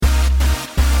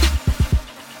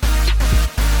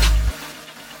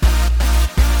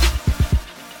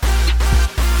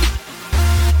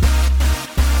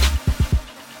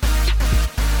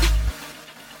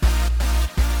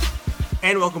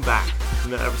and welcome back to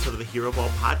another episode of the Hero Ball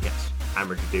Podcast. I'm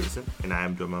Richard Davidson, and I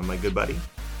am joined by my good buddy,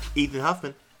 Ethan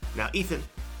Huffman. Now, Ethan,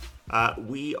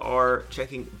 we are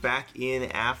checking back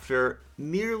in after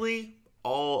nearly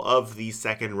all of the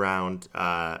second round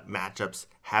matchups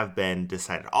have been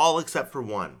decided, all except for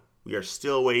one. We are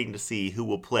still waiting to see who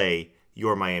will play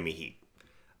your Miami Heat.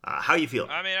 How you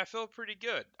feeling? I mean, I feel pretty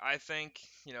good. I think,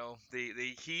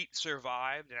 the Heat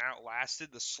survived and outlasted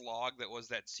the slog that was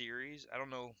that series. I don't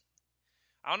know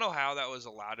how that was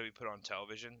allowed to be put on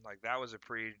television. Like, that was a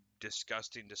pretty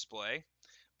disgusting display.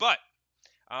 But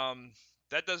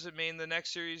that doesn't mean the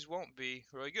next series won't be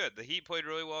really good. The Heat played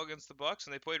really well against the Bucks,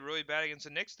 and they played really bad against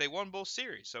the Knicks. They won both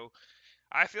series. So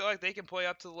I feel like they can play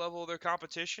up to the level of their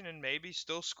competition and maybe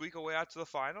still squeak away out to the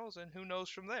finals, and who knows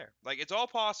from there. Like, it's all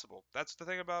possible. That's the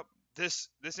thing about this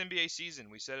NBA season.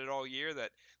 We said it all year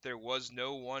that there was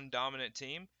no one dominant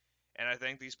team, and I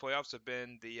think these playoffs have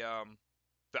been the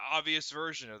obvious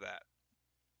version of that.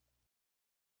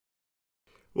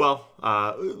 Well,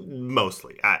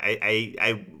 mostly.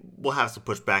 I will have some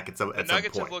pushback at some The point.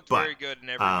 Nuggets have looked very good in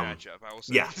every matchup, I will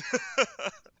say. Yeah.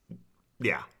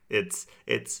 Yeah. It's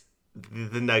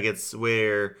the Nuggets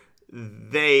where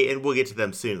they, and we'll get to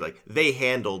them soon, like, they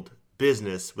handled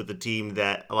business with the team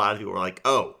that a lot of people were like,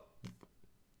 oh,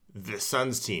 the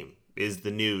Suns team is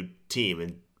the new team,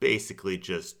 and basically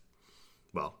just,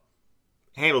 well,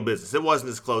 handled business. It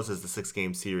wasn't as close as the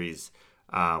 6-game series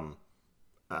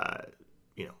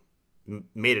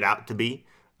made it out to be.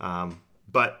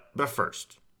 But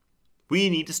first, we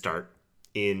need to start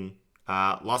in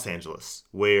Los Angeles,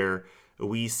 where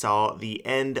we saw the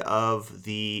end of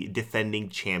the defending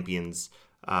champions,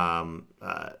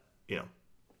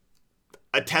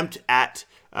 attempt at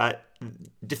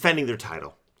defending their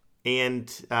title. And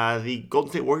the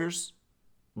Golden State Warriors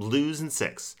lose in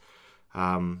 6.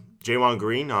 Draymond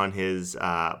Green on his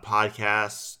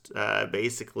podcast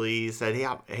basically said,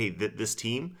 hey, this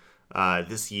team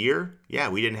this year,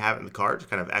 we didn't have it in the cards,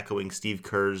 kind of echoing Steve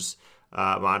Kerr's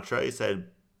mantra. He said,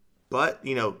 but,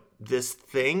 this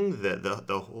thing,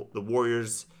 the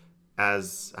Warriors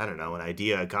as, I don't know, an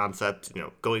idea, a concept,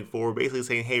 going forward, basically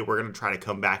saying, hey, we're going to try to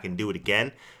come back and do it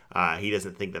again. He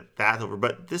doesn't think that that's over.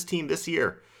 But this team this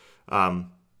year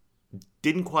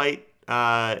didn't quite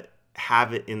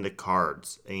have it in the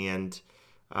cards. And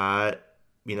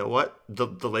you know what?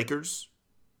 The Lakers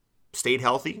stayed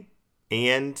healthy.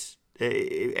 And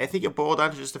I think it boiled down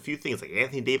to just a few things. Like,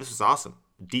 Anthony Davis was awesome.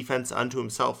 Defense unto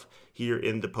himself here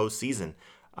in the postseason.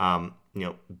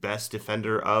 Best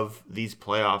defender of these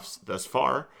playoffs thus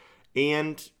far.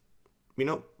 And,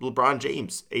 LeBron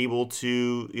James able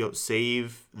to,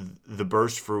 save the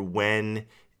burst for when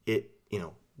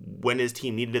when his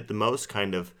team needed it the most,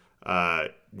 kind of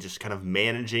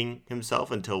managing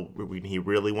himself until he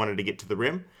really wanted to get to the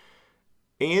rim.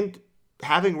 And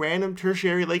having random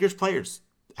tertiary Lakers players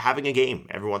having a game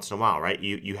every once in a while, right?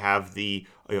 You have the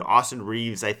Austin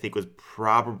Reeves, I think, was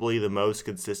probably the most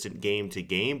consistent game to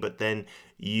game, but then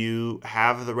you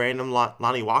have the random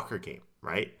Lonnie Walker game,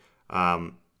 right?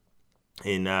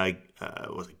 In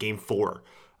was it game 4?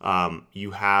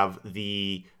 You have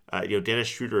the Dennis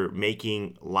Schroeder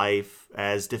making life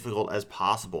as difficult as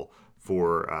possible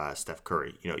for Steph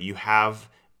Curry. You have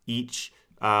each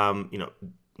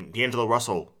D'Angelo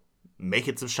Russell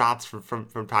making some shots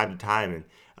from time to time and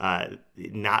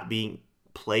not being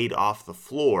played off the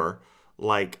floor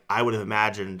like I would have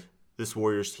imagined this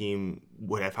Warriors team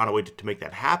would have found a way to make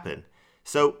that happen.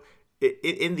 So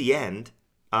in the end,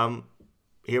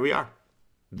 here we are.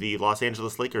 The Los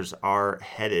Angeles Lakers are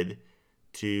headed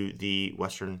to the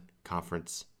Western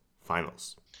Conference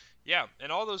Finals. Yeah,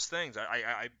 and all those things,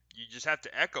 you just have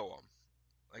to echo them.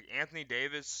 Like, Anthony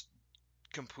Davis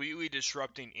completely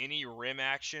disrupting any rim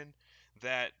action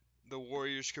that the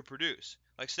Warriors could produce.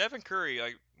 Like, Stephen Curry,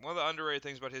 like, one of the underrated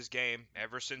things about his game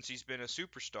ever since he's been a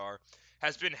superstar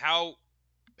has been how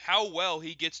well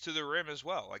he gets to the rim as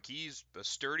well. Like, he's a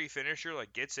sturdy finisher,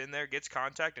 like, gets in there, gets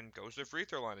contact, and goes to the free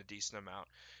throw line a decent amount.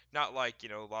 Not like,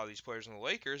 a lot of these players in the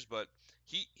Lakers, but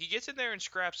he gets in there and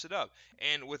scraps it up.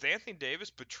 And with Anthony Davis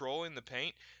patrolling the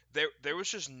paint, there was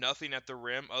just nothing at the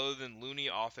rim other than loony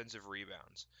offensive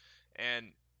rebounds.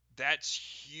 And that's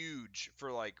huge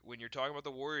for, like, when you're talking about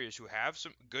the Warriors, who have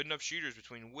some good enough shooters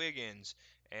between Wiggins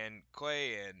and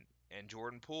Clay and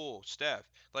Jordan Poole, Steph.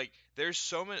 Like, there's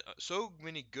so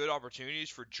many good opportunities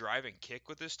for drive and kick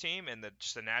with this team, and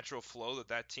just the natural flow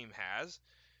that team has.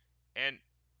 And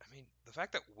I mean, the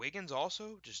fact that Wiggins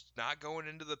also just not going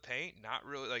into the paint, not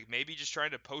really, like, maybe just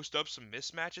trying to post up some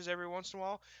mismatches every once in a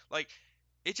while, like,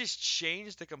 it just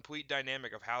changed the complete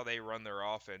dynamic of how they run their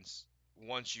offense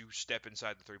once you step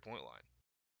inside the 3-point line.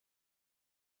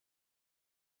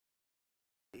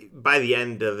 by the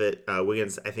end of it,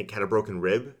 Wiggins, I think, had a broken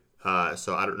rib.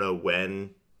 So I don't know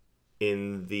when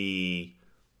in the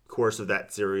course of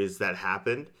that series that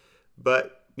happened.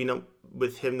 But,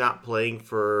 with him not playing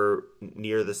for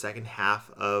near the second half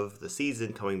of the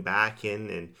season, coming back in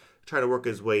and trying to work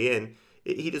his way in,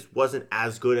 he just wasn't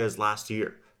as good as last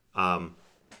year.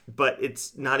 But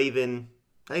it's not even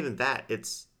that.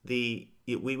 It's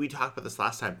we talked about this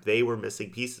last time. They were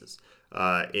missing pieces.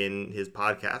 In his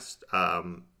podcast,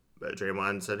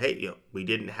 Draymond said, "Hey, we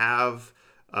didn't have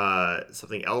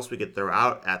something else we could throw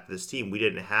out at this team. We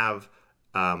didn't have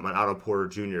an Otto Porter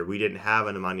Jr. We didn't have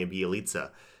an Nemanja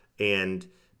Bjelica, and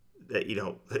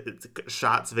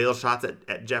veiled shots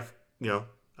at Jeff.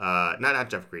 Not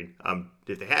Jeff Green.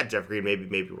 If they had Jeff Green,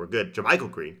 maybe we're good.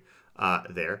 JaMychal Green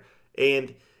there,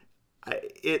 and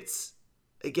it's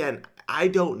again, I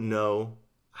don't know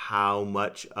how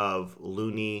much of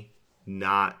Looney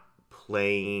not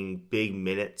playing big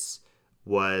minutes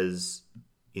was,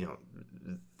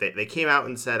 they came out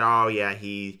and said, oh yeah,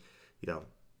 he,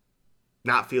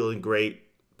 not feeling great,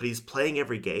 but he's playing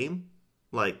every game.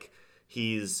 Like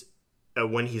he's,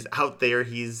 when he's out there,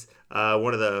 he's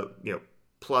one of the,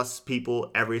 plus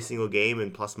people every single game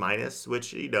and plus minus,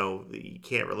 which, you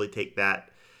can't really take that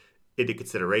into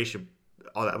consideration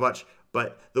all that much.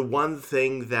 But the one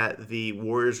thing that the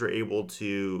Warriors were able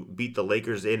to beat the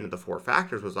Lakers in the four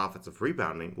factors was offensive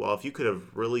rebounding. Well, if you could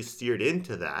have really steered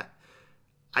into that,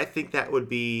 I think that would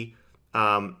be,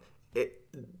 again,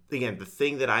 the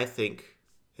thing that I think,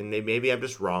 and maybe I'm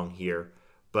just wrong here,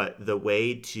 but the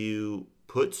way to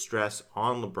put stress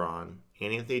on LeBron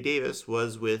and Anthony Davis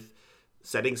was with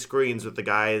setting screens with the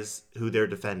guys who they're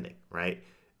defending, right?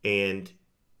 And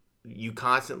you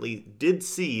constantly did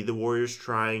see the Warriors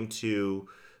trying to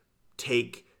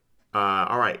take,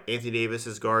 all right, Anthony Davis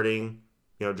is guarding,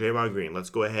 Draymond Green. Let's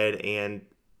go ahead and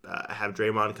have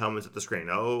Draymond come and set the screen.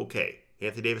 Okay,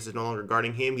 Anthony Davis is no longer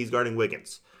guarding him. He's guarding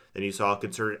Wiggins. Then you saw a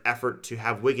concerted effort to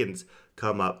have Wiggins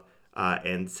come up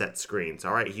and set screens.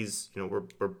 All right, he's, we're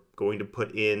going to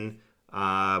put in,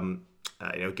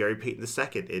 Gary Payton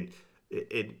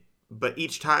II. But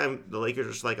each time the Lakers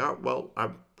are just like, oh, well,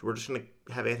 we're just going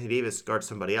to have Anthony Davis guard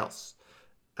somebody else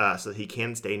so that he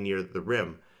can stay near the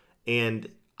rim. And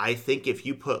I think if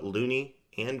you put Looney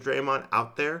and Draymond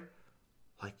out there,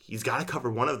 like he's got to cover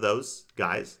one of those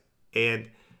guys. And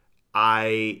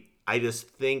I just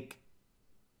think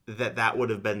that would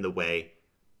have been the way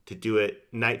to do it.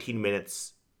 19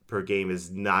 minutes per game is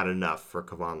not enough for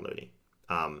Kevon Looney.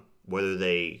 Whether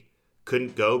they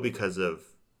couldn't go because of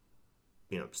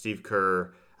Steve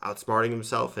Kerr outsmarting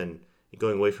himself and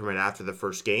going away from it after the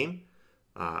first game,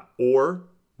 or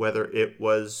whether it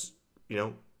was,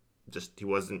 just he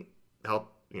wasn't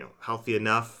healthy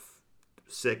enough,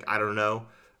 sick, I don't know,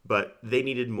 but they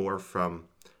needed more from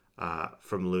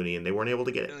Looney, and they weren't able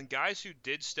to get it. And the guys who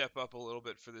did step up a little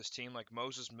bit for this team, like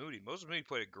Moses Moody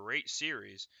played a great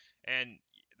series, and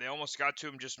they almost got to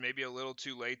him just maybe a little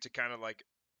too late to kind of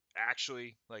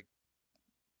actually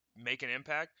make an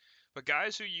impact. But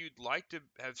guys who you'd like to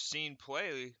have seen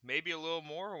play maybe a little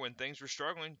more when things were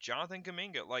struggling, Jonathan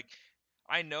Kuminga.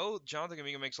 I know Jonathan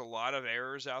Kuminga makes a lot of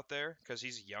errors out there because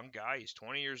he's a young guy. He's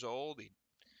 20 years old. He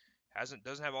doesn't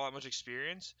have all that much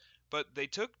experience. But they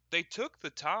took the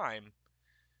time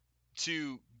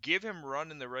to give him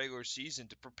run in the regular season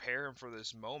to prepare him for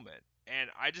this moment. And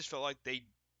I just felt like they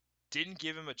didn't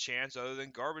give him a chance other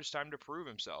than garbage time to prove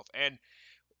himself. And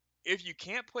if you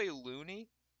can't play Looney,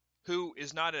 who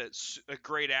is not a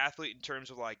great athlete in terms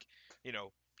of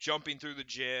jumping through the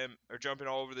gym or jumping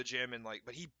all over the gym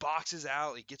but he boxes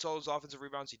out, he gets all those offensive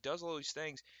rebounds, he does all these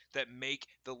things that make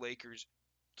the Lakers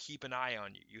keep an eye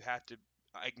on you. You have to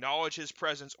acknowledge his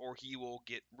presence or he will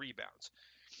get rebounds.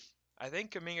 I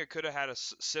think Kuminga could have had a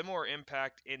similar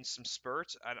impact in some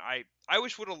spurts, and I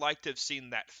wish would have liked to have seen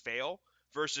that fail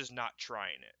versus not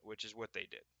trying it, which is what they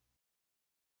did.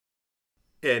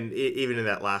 And even in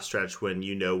that last stretch when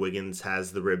Wiggins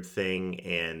has the rib thing,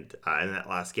 and in that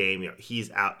last game,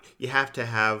 he's out. You have to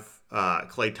have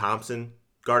Klay Thompson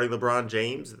guarding LeBron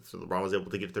James, so LeBron was able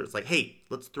to get there. It's like, hey,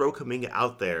 let's throw Kuminga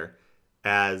out there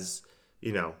as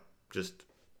just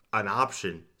an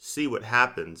option, see what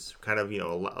happens, kind of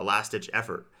a last ditch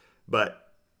effort,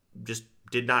 but just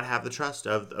did not have the trust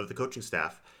of the coaching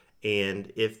staff.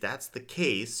 And if that's the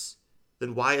case,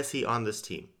 then why is he on this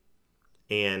team?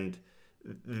 And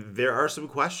there are some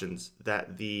questions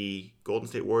that the Golden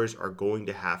State Warriors are going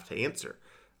to have to answer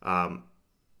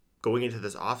going into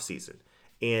this offseason.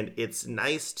 And it's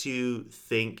nice to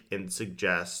think and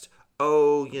suggest,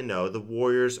 the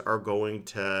Warriors are going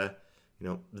to,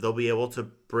 they'll be able to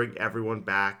bring everyone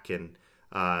back and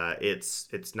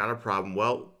It's not a problem.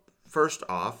 Well, first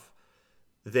off,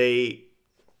 they're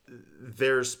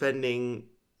spending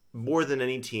more than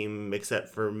any team except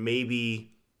for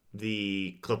maybe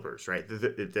the Clippers, right?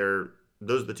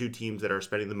 Those are the two teams that are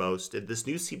spending the most. And this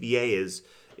new CBA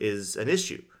is an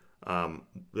issue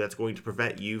that's going to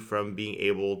prevent you from being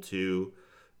able to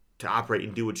operate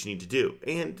and do what you need to do.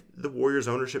 And the Warriors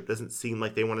ownership doesn't seem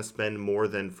like they want to spend more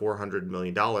than $400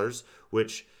 million,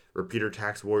 which repeater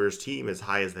tax Warriors team, as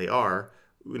high as they are,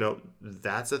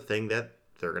 that's a thing that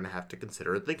they're going to have to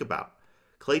consider and think about.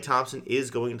 Klay Thompson is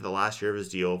going into the last year of his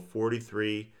deal,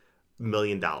 $43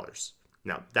 million.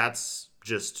 Now, that's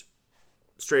just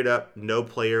straight up no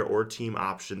player or team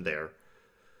option there.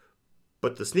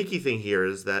 But the sneaky thing here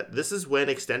is that this is when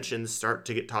extensions start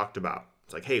to get talked about.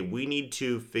 It's like, hey, we need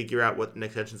to figure out what the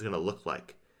next extension is going to look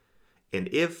like. And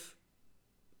if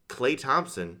Klay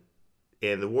Thompson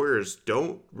and the Warriors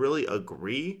don't really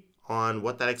agree on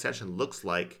what that extension looks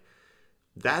like,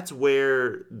 that's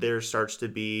where there starts to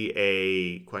be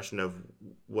a question of,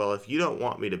 well, if you don't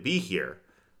want me to be here,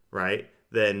 right,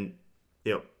 then,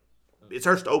 it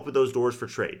starts to open those doors for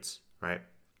trades, right?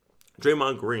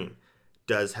 Draymond Green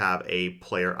does have a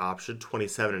player option,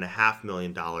 $27.5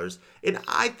 million. And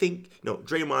I think,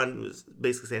 Draymond was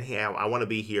basically saying, hey, I want to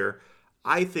be here.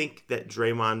 I think that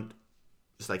Draymond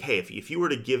is like, hey, if you were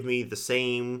to give me the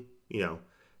same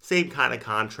kind of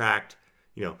contract,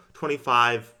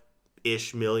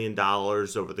 25-ish million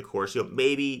dollars over the course,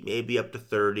 maybe up to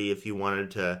 30 if you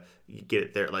wanted to get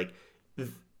it there. Like,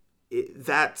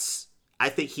 I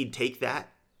think he'd take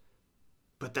that,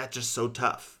 but that's just so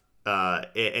tough.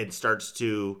 And starts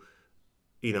to,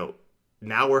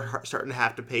 now we're starting to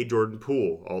have to pay Jordan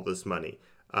Poole all this money.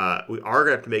 We are going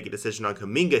to have to make a decision on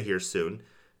Kuminga here soon,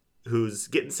 who's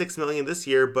getting $6 million this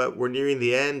year, but we're nearing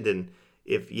the end. And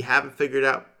if you haven't figured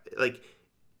out,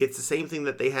 it's the same thing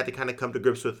that they had to kind of come to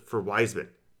grips with for Wiseman,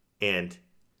 and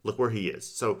look where he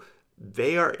is. So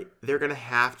they're going to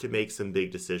have to make some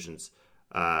big decisions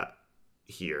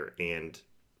here, and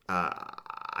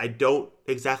I don't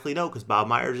exactly know because Bob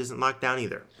Myers isn't locked down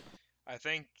either. I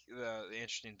think the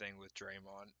interesting thing with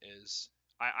Draymond is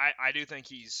I do think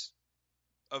he's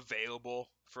available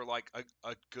for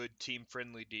a good team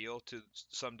friendly deal to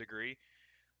some degree.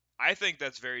 I think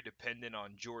that's very dependent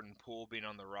on Jordan Poole being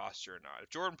on the roster or not. If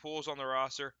Jordan Poole's on the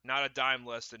roster, not a dime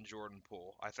less than Jordan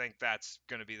Poole. I think that's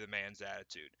going to be the man's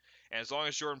attitude. And as long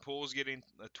as Jordan Poole's getting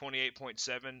a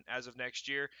 28.7 as of next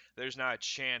year, there's not a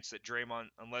chance that Draymond,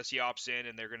 unless he opts in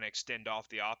and they're going to extend off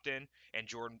the opt-in, and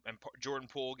Jordan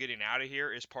Poole getting out of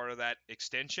here is part of that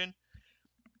extension.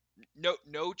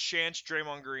 No chance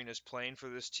Draymond Green is playing for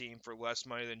this team for less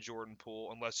money than Jordan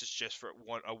Poole unless it's just for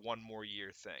a one more year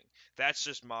thing. That's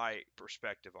just my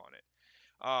perspective on it.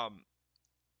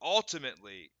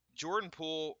 Ultimately, Jordan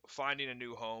Poole finding a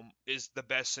new home is the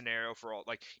best scenario for all.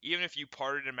 Even if you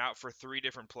parted him out for 3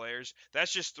 different players,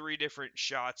 that's just 3 different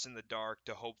shots in the dark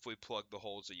to hopefully plug the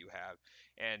holes that you have.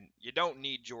 And you don't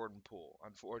need Jordan Poole.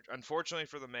 Unfortunately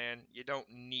for the man, you don't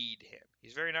need him.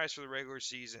 He's very nice for the regular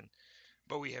season,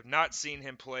 but we have not seen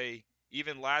him play,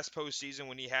 even last postseason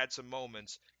when he had some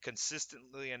moments,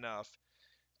 consistently enough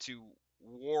to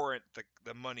warrant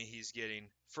the money he's getting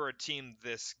for a team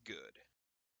this good.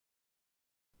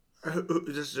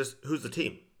 Just who's the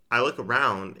team? I look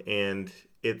around and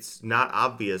it's not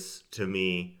obvious to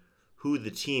me who the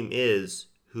team is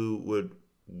who would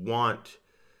want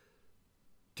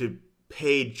to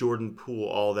pay Jordan Poole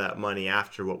all that money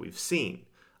after what we've seen.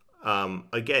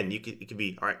 Again, it could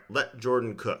be, all right, let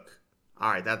Jordan cook.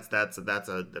 All right, that's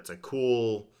a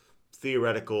cool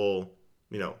theoretical,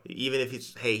 even if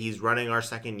he's running our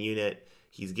second unit,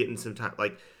 he's getting some time.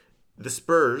 Like the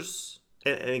Spurs,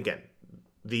 and again,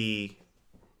 the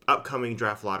upcoming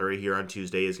draft lottery here on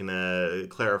Tuesday is going to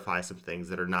clarify some things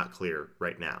that are not clear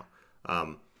right now.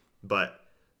 But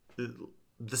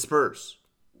the Spurs,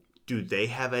 do they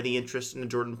have any interest in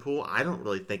Jordan Poole? I don't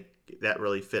really think that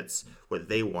really fits what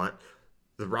they want.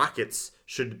 The Rockets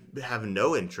should have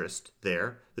no interest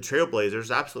there. The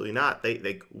Trailblazers, absolutely not.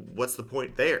 They what's the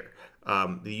point there?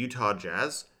 The Utah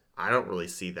Jazz, I don't really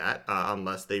see that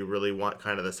unless they really want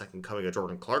kind of the second coming of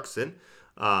Jordan Clarkson,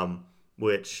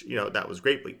 which that was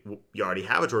great. But you already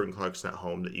have a Jordan Clarkson at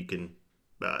home that you can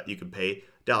pay.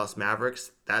 Dallas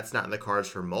Mavericks, that's not in the cards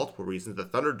for multiple reasons. The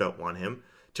Thunder don't want him.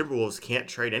 Timberwolves can't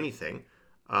trade anything.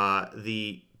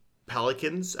 The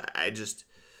Pelicans, I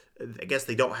guess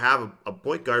they don't have a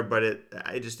point guard, but it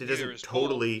doesn't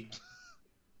totally.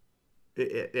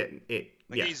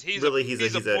 He's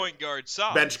a point guard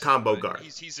size, bench combo guard.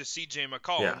 He's a CJ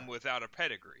McCollum without a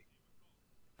pedigree.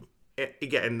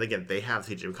 Again, they have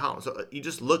CJ McCollum. So you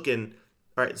just look in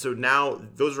All right, so now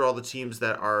those are all the teams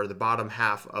that are the bottom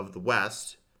half of the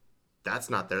West. That's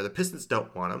not there. The Pistons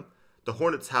don't want him. The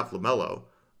Hornets have LaMelo.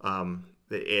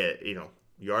 You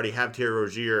already have Terry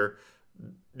Rozier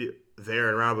there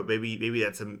and around, but maybe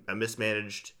that's a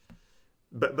mismanaged.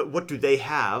 But what do they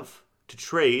have to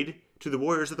trade to the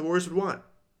Warriors that the Warriors would want?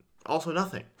 Also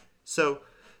nothing. So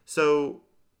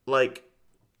like,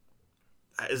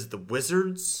 is it the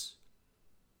Wizards?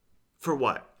 For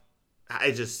what?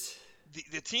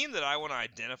 The team that I want to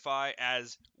identify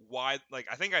as why, like,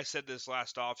 I think I said this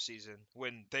last offseason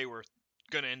when they were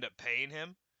going to end up paying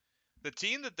him. The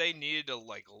team that they needed to,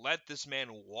 like, let this man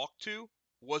walk to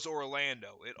was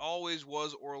Orlando. It always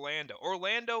was Orlando.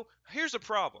 Orlando, here's the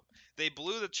problem. They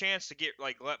blew the chance to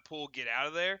let Poole get out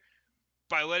of there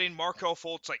by letting Markelle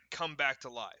Fultz, like, come back to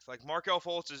life. Like, Markelle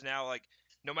Fultz is now, like,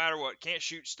 no matter what, can't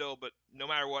shoot still, but no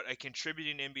matter what, a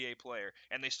contributing NBA player.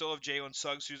 And they still have Jalen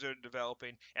Suggs, who's they're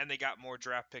developing, and they got more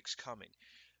draft picks coming.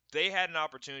 They had an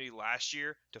opportunity last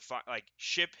year to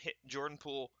ship Jordan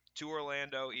Poole to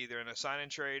Orlando, either in a sign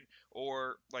and trade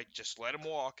or like just let him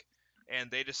walk, and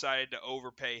they decided to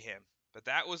overpay him. But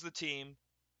that was the team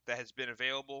that has been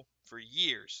available for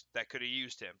years that could have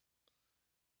used him.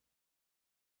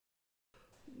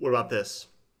 What about this?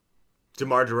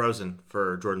 DeMar DeRozan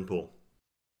for Jordan Poole.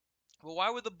 Well,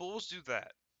 why would the Bulls do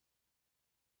that?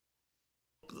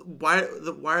 Why are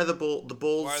the Bulls? Why are the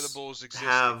Bulls existing?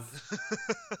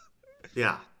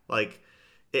 Yeah, like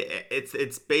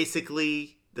it's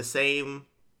basically the same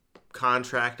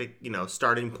contract,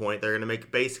 starting point. They're going to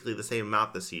make basically the same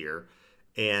amount this year,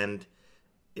 and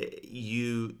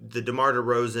the DeMar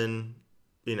DeRozan,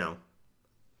 we're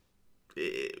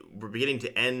beginning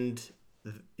to end.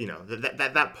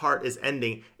 That part is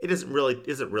ending. It doesn't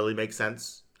really make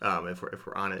sense if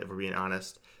we're on it, if we're being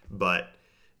honest. But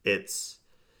it's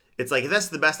like that's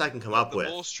the best I can come up with.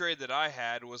 The Bulls trade that I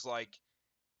had was like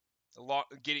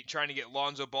trying to get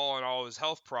Lonzo Ball and all his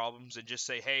health problems, and just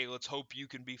say, hey, let's hope you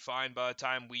can be fine by the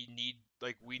time we need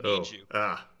you.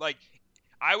 Like,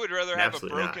 I would rather have a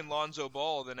broken Lonzo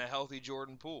Ball than a healthy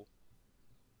Jordan Poole.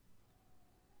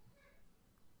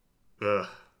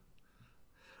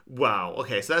 Wow.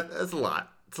 Okay, so that's a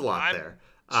lot. It's a lot there.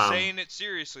 Saying it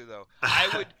seriously though,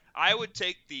 I would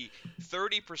take the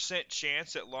 30%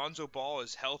 chance that Lonzo Ball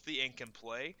is healthy and can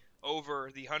play over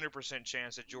the 100%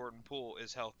 chance that Jordan Poole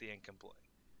is healthy and can play.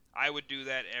 I would do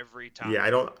that every time. Yeah, I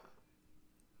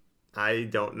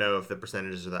don't know if the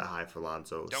percentages are that high for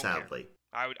Lonzo, sadly.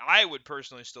 Care. I would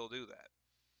personally still do that.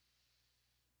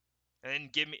 And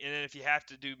then if you have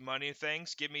to do money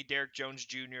things, give me Derrick Jones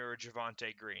Jr. or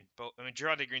Javonte Green.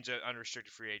 Javonte Green's an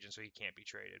unrestricted free agent, so he can't be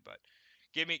traded. But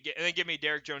give me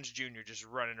Derrick Jones Jr. just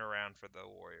running around for the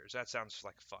Warriors. That sounds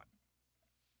like fun.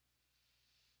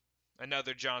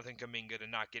 Another Jonathan Kuminga to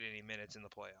not get any minutes in the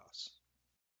playoffs.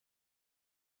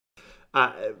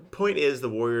 Point is, the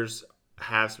Warriors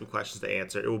have some questions to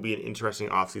answer. It will be an interesting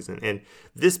offseason. And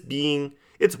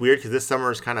it's weird because this summer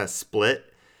is kind of split.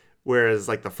 Whereas,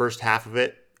 like, the first half of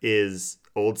it is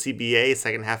old CBA,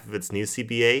 second half of it's new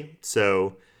CBA.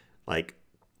 So, like,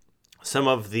 some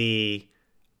of the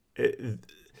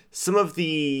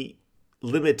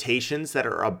limitations that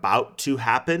are about to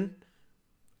happen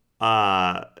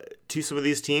to some of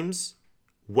these teams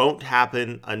won't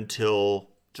happen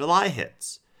until July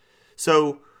hits.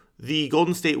 So, the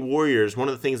Golden State Warriors, one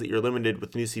of the things that you're limited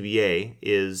with new CBA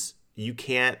is you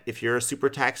can't, if you're a super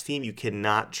tax team, you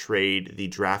cannot trade the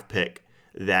draft pick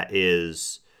that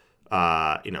is,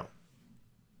 7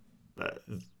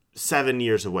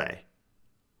 years away.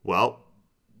 Well,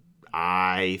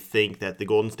 I think that the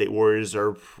Golden State Warriors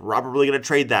are probably going to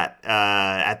trade that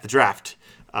at the draft.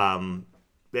 Would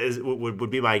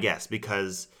be my guess,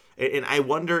 because, and I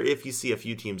wonder if you see a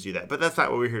few teams do that, but that's not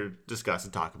what we're here to discuss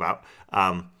and talk about.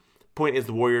 Point is,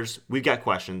 the Warriors, we've got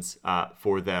questions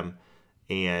for them.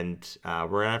 And we're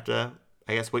going to have to,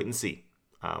 I guess, wait and see.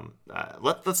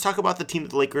 Let's talk about the team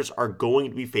that the Lakers are going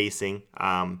to be facing,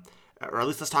 or at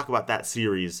least let's talk about that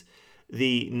series.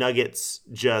 The Nuggets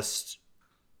just,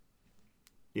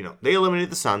 they eliminated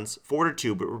the Suns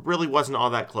 4-2, but it really wasn't all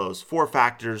that close. 4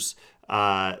 factors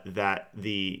that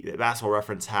the Basketball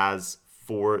Reference has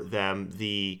for them.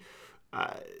 The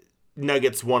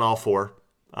Nuggets won all 4.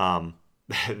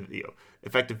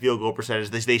 Effective field goal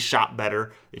percentage. They shot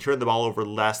better. They turned the ball over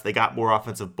less. They got more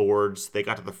offensive boards. They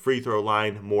got to the free throw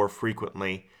line more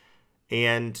frequently.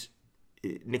 And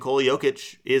Nikola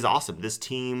Jokic is awesome. This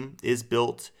team is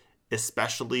built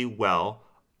especially well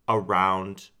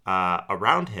around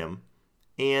him.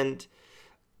 And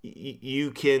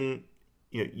you can,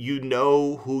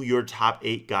 who your top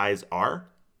 8 guys are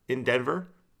in Denver.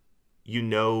 You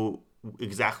know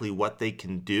exactly what they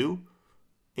can do,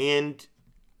 and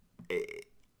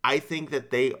I think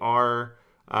that they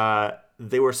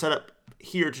were set up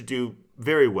here to do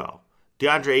very well.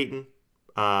 DeAndre Ayton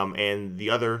and the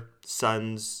other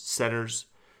Suns centers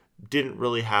didn't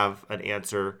really have an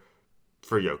answer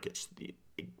for Jokic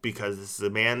because this is a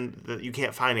man that you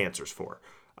can't find answers for.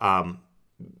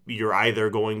 You're either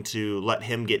going to let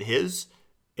him get his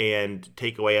and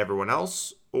take away everyone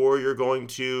else, or you're going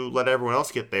to let everyone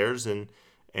else get theirs and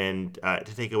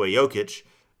to take away Jokic.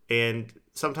 And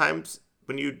sometimes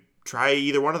when you try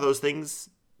either one of those things,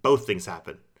 both things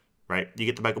happen, right? You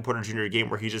get the Michael Porter Jr. game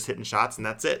where he's just hitting shots and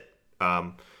that's it.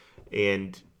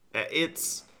 And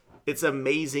it's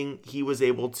amazing he was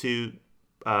able to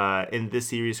in this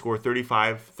series score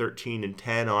 35, 13, and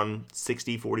 10 on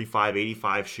 60, 45,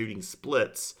 85 shooting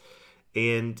splits.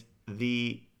 And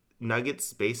the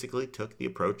Nuggets basically took the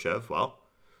approach of, well,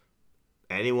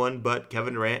 anyone but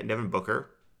Kevin Durant and Devin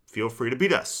Booker, feel free to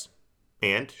beat us.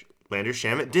 And Landry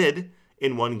Shamet did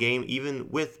in one game, even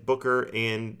with Booker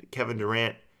and Kevin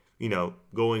Durant,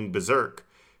 going berserk.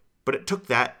 But it took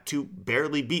that to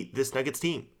barely beat this Nuggets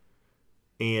team.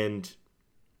 And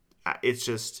it's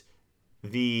just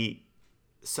the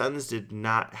Suns did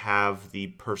not have the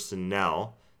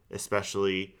personnel,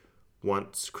 especially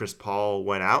once Chris Paul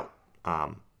went out.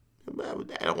 I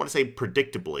don't want to say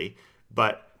predictably,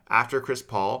 but after Chris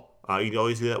Paul, you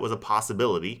always knew that was a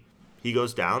possibility. He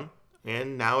goes down,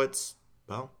 and now it's,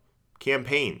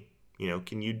 campaign.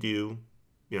 Can you do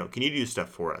stuff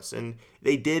for us? And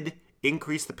they did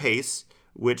increase the pace,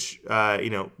 which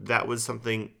that was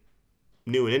something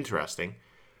new and interesting,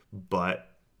 but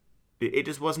it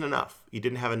just wasn't enough. You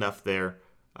didn't have enough there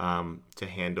to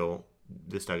handle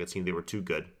this Nuggets team. They were too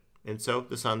good, and so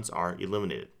the Suns are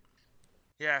eliminated.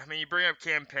 Yeah, I mean, you bring up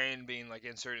Campaign being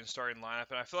inserted in starting lineup,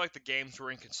 and I feel like the games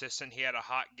were inconsistent. He had a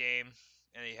hot game,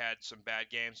 and he had some bad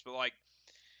games, but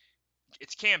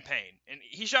it's Campaign, and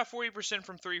he shot 40%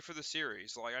 from three for the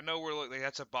series. I know we're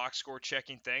that's a box score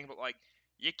checking thing, but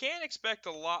you can't expect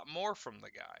a lot more from the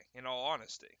guy. In all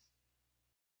honesty.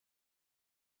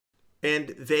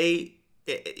 And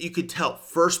you could tell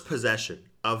first possession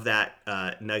of that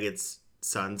Nuggets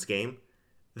Suns game,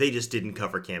 they just didn't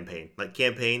cover Campaign.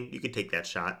 Campaign, you could take that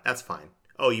shot. That's fine.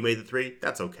 Oh, you made the three?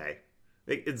 That's okay.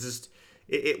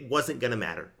 It wasn't going to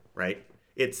matter, right?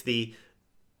 It's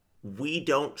we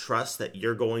don't trust that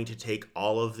you're going to take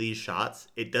all of these shots.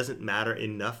 It doesn't matter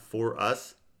enough for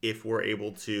us if we're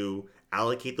able to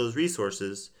allocate those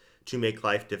resources to make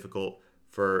life difficult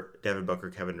for Devin Booker,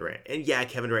 Kevin Durant. And yeah,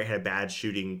 Kevin Durant had a bad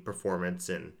shooting performance,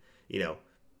 and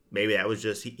maybe that was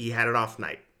just he had an off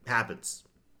night. Happens.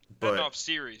 But an off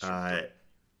series.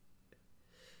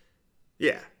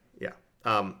 Yeah.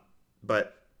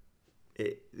 But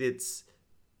it's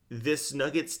this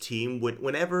Nuggets team.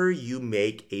 Whenever you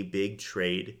make a big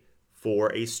trade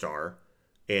for a star,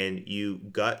 and you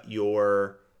got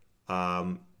your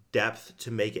depth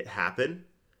to make it happen,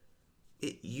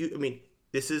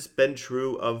 this has been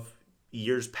true of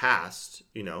years past.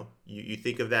 You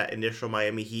think of that initial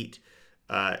Miami Heat,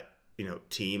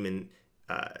 team, and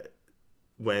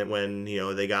when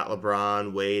they got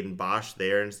LeBron, Wade, and Bosh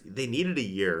there, and they needed a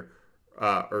year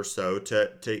or so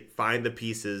to find the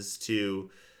pieces to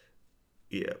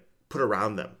put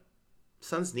around them.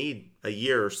 Suns need a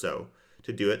year or so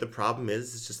to do it. The problem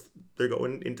is, it's just they're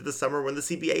going into the summer when the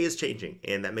CBA is changing,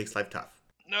 and that makes life tough.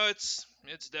 No, it's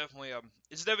definitely a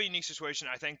unique situation.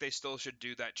 I think they still should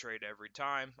do that trade every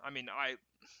time.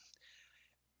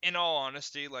 In all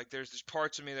honesty, there's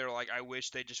parts of me that are I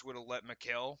wish they just would have let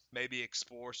Mikal maybe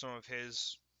explore some of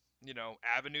his,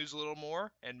 avenues a little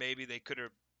more, and maybe they could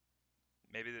have,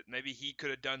 maybe he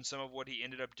could have done some of what he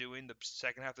ended up doing the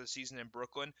second half of the season in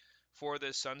Brooklyn for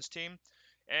this Suns team.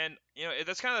 And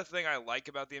that's kind of the thing I like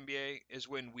about the NBA is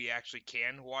when we actually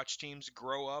can watch teams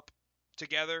grow up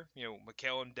together.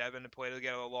 Mikal and Devin have played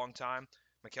together a long time.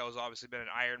 Mikal has obviously been an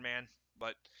Iron Man,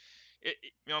 but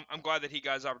I'm glad that he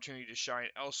got his opportunity to shine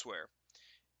elsewhere.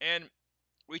 And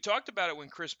we talked about it when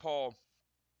Chris Paul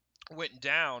went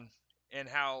down, and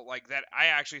how that I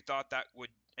actually thought that would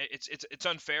it's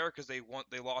unfair because they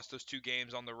lost those two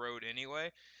games on the road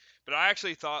anyway. But I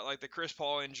actually thought the Chris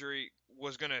Paul injury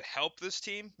was going to help this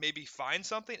team maybe find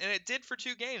something, and it did for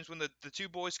two games when the two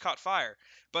boys caught fire.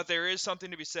 But there is something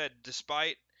to be said,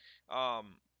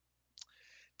 um,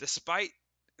 despite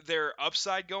their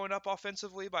upside going up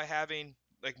offensively by having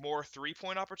more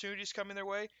 3-point opportunities coming their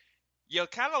way, you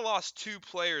kind of lost two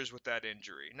players with that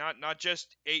injury. Not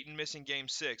just Ayton missing game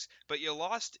 6, but you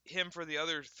lost him for the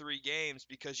other 3 games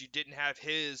because you didn't have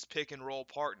his pick and roll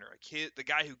partner, the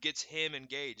guy who gets him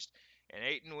engaged. And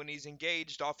Ayton, when he's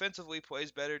engaged offensively,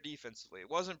 plays better defensively. It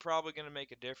wasn't probably going to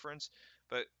make a difference,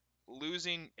 but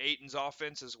losing Ayton's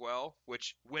offense as well,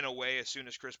 which went away as soon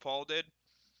as Chris Paul did,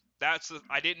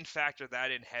 I didn't factor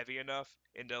that in heavy enough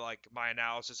into like my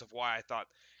analysis of why I thought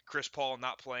Chris Paul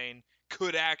not playing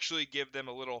could actually give them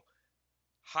a little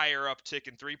higher uptick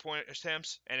in 3-point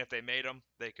attempts, and if they made them,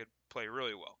 they could play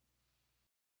really well.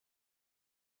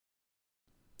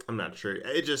 I'm not sure.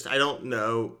 I don't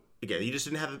know. Again, you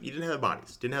didn't have the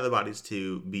bodies. Didn't have the bodies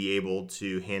to be able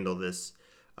to handle this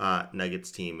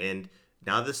Nuggets team. And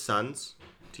now the Suns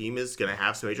team is going to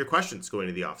have some major questions going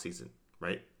into the offseason,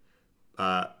 right?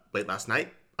 Late last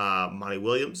night, Monty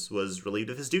Williams was relieved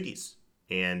of his duties,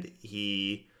 and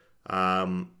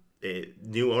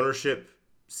new ownership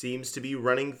seems to be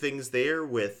running things there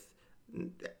with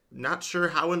not sure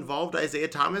how involved Isaiah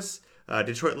Thomas,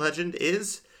 Detroit legend,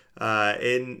 is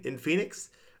in Phoenix,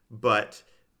 but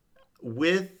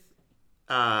with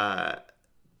Monty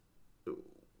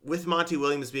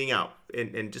Williams being out,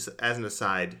 and just as an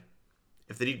aside,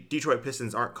 if the Detroit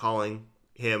Pistons aren't calling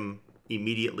him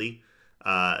immediately,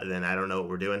 then I don't know what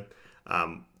we're doing.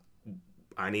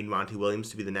 I need Monty Williams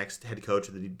to be the next head coach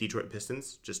of the Detroit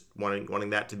Pistons. Just wanting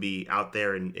that to be out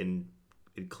there and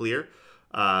clear.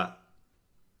 I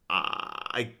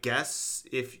guess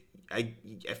if I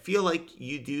feel like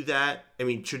you do that. I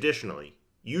mean,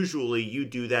 usually you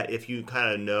do that if you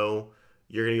kind of know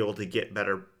you're going to be able to get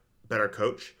better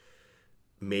coach.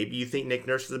 Maybe you think Nick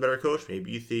Nurse is a better coach.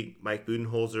 Maybe you think Mike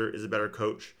Budenholzer is a better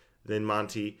coach than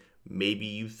Monty. Maybe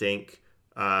you think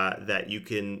that you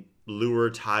can lure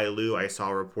Ty Lue. I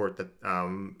saw a report that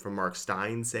from Mark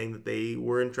Stein saying that they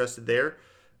were interested there.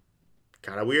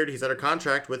 Kind of weird. He's under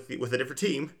contract with a different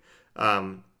team.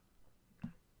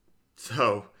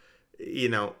 So,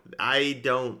 I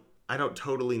don't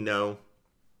totally know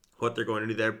what they're going to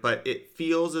do there, but it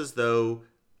feels as though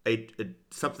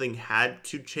something had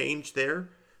to change there,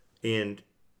 and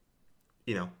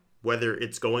whether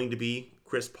it's going to be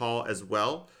Chris Paul as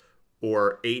well,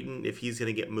 or Ayton if he's going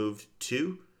to get moved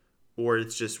too, or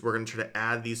it's just we're going to try to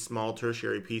add these small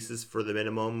tertiary pieces for the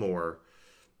minimum, or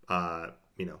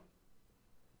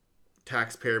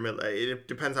taxpayer. It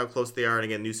depends how close they are, and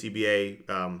again, new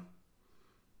CBA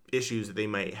issues that they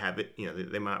might have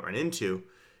they might run into.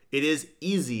 It is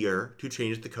easier to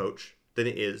change the coach than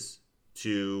it is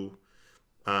to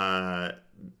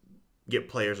get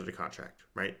players under contract,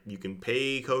 right? You can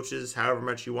pay coaches however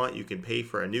much you want. You can pay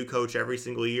for a new coach every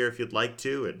single year if you'd like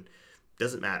to, and it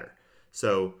doesn't matter.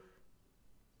 So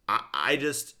I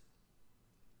just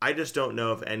don't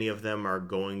know if any of them are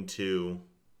going to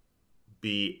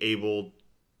be able,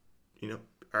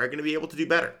 are going to be able to do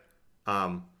better.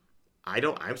 I'm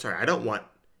sorry. I don't want,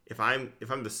 if I'm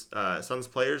the Suns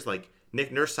players, like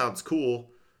Nick Nurse sounds cool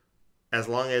as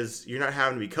long as you're not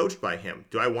having to be coached by him.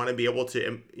 Do I want to be able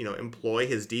to, employ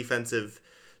his defensive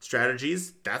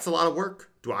strategies? That's a lot of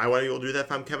work. Do I want to be able to do that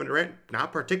if I'm Kevin Durant?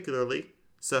 Not particularly.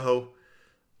 So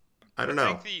I don't know.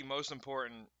 I think the most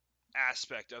important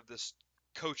aspect of this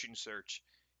coaching search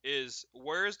is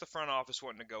where is the front office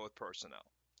wanting to go with personnel?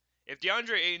 If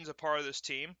DeAndre Ayton's a part of this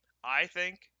team, I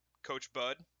think Coach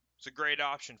Bud is a great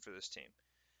option for this team.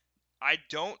 I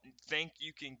don't think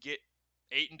you can get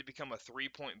Ayton to become a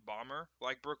 3-point bomber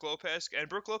like Brook Lopez, and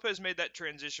Brook Lopez made that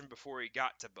transition before he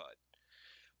got to Bud.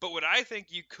 But what I think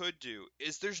you could do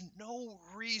is there's no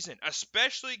reason,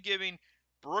 especially giving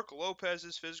Brook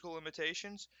Lopez's physical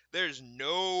limitations, there's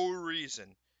no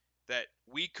reason that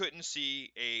we couldn't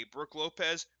see a Brook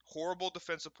Lopez, horrible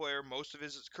defensive player most of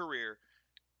his career.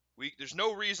 There's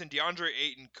no reason DeAndre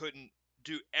Ayton couldn't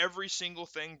do every single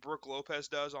thing Brook Lopez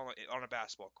does on a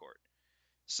basketball court.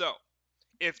 So,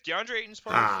 if DeAndre Ayton's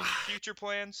part of future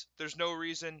plans, there's no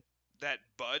reason that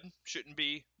Bud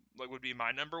would be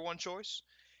my number one choice.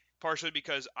 Partially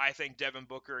because I think Devin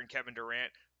Booker and Kevin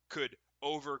Durant could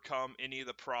overcome any of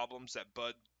the problems that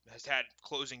Bud has had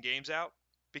closing games out.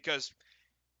 Because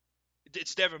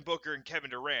it's Devin Booker and Kevin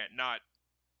Durant, not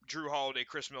Drew Holiday,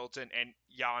 Chris Middleton, and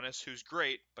Giannis, who's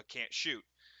great but can't shoot.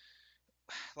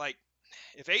 Like,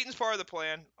 if Ayton's part of the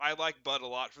plan, I like Bud a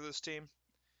lot for this team.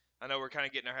 I know we're kind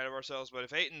of getting ahead of ourselves, but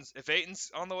if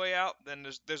Ayton's on the way out, then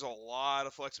there's a lot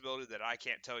of flexibility that I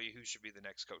can't tell you who should be the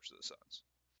next coach of the Suns.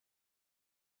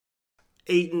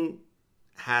 Ayton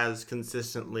has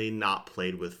consistently not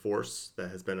played with force. That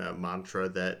has been a mantra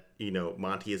that,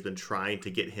 Monty has been trying to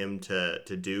get him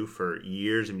to do for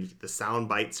years. I mean, the sound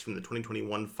bites from the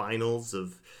 2021 finals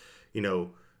of,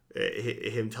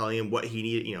 him telling him what he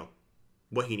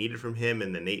needed from him,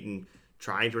 and then Ayton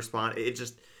trying to respond.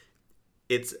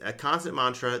 It's a constant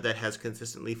mantra that has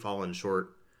consistently fallen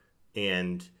short.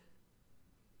 And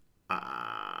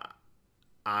Uh,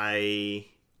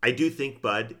 I do think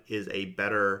Bud is a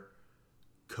better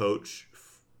coach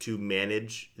to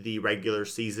manage the regular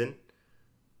season.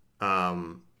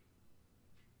 Um,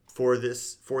 for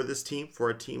this team,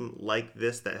 for a team like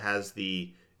this that has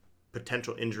the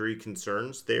potential injury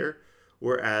concerns there,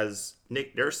 whereas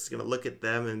Nick Nurse is going to look at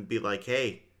them and be like,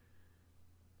 "Hey,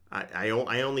 I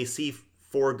only see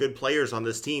four good players on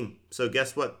this team, so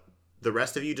guess what? The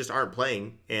rest of you just aren't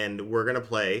playing, and we're going to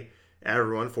play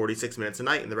everyone 46 minutes a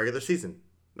night in the regular season."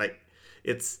 Like,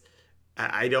 it's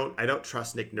I don't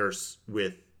trust Nick Nurse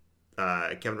with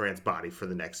Kevin Durant's body for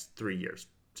the next 3 years.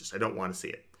 Just I don't want to see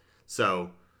it.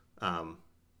 So um,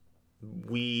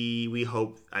 we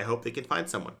hope I hope they can find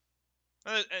someone.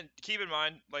 And keep in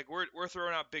mind, like we're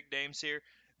throwing out big names here.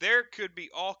 There could be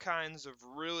all kinds of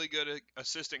really good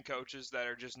assistant coaches that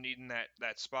are just needing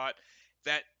that spot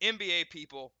that NBA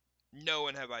people know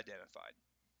and have identified.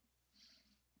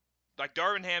 Like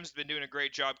Darvin Ham's been doing a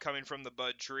great job coming from the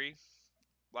bud tree.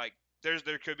 Like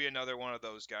there could be another one of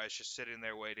those guys just sitting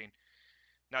there waiting.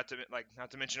 Not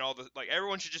to mention all the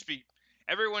everyone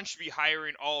should be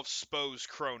hiring all of Spo's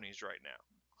cronies right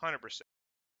now. 100%.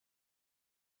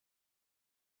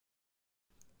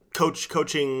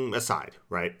 Coaching aside,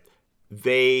 right?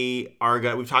 They are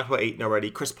going. We've talked about Ayton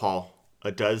already. Chris Paul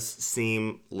does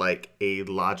seem like a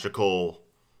logical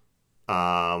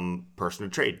person to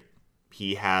trade.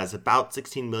 He has about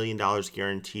 $16 million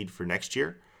guaranteed for next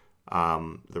year.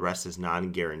 The rest is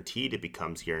non-guaranteed. It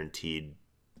becomes guaranteed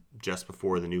just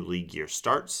before the new league year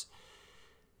starts.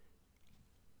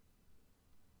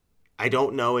 I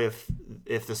don't know if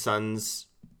the Suns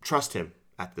trust him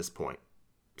at this point,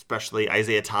 especially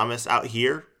Isaiah Thomas out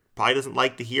here probably doesn't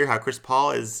like to hear how Chris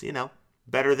Paul is,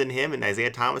 better than him, and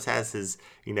Isaiah Thomas has his,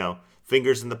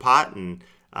 fingers in the pot, and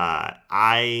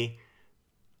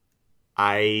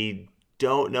I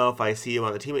don't know if I see him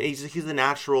on the team. He's a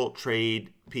natural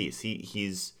trade piece.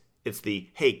 It's the,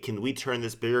 hey, can we turn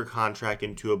this bigger contract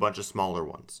into a bunch of smaller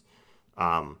ones?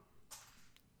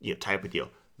 Type of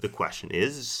deal. The question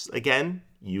is, again,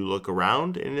 you look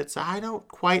around and I don't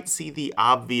quite see the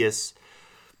obvious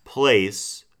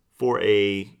place for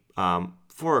a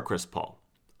Chris Paul.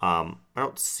 I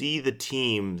don't see the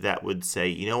team that would say,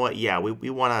 you know what, yeah, we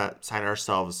want to sign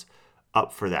ourselves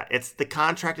up for that. The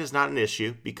contract is not an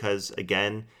issue because,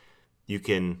 again, you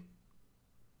can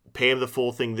pay him the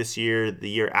full thing this year. The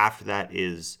year after that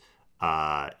is,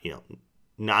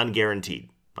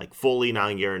 non-guaranteed, like fully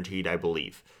non-guaranteed, I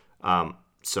believe.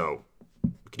 So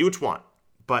you can do what you want,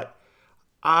 but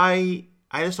I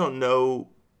just don't know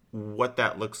what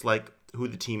that looks like, who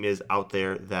the team is out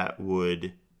there that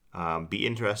would be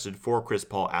interested for Chris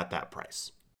Paul at that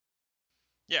price.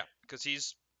 Yeah, because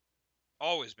he's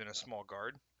always been a small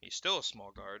guard. He's still a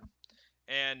small guard.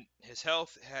 And his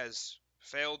health has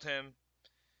failed him,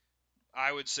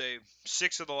 I would say,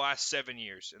 6 of the last 7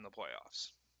 years in the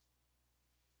playoffs.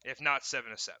 If not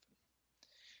 7 of 7.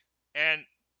 And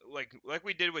like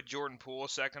we did with Jordan Poole a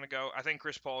second ago, I think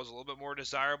Chris Paul is a little bit more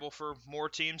desirable for more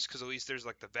teams because at least there's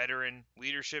like the veteran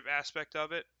leadership aspect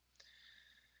of it.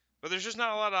 But there's just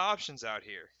not a lot of options out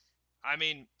here. I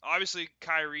mean, obviously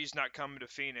Kyrie's not coming to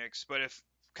Phoenix, but if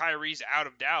Kyrie's out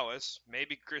of Dallas,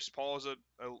 maybe Chris Paul is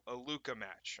a Luka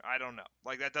match. I don't know.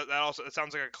 Like that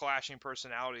sounds like a clashing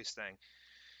personalities thing.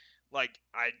 Like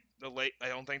I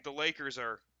don't think the Lakers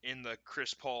are in the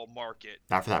Chris Paul market.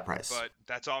 Not for that price. But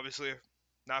that's obviously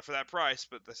not for that price.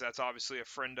 But that's obviously a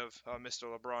friend of Mr.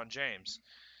 LeBron James.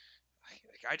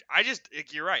 I just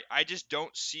you're right. I just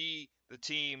don't see the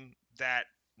team that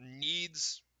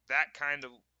needs that kind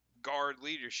of guard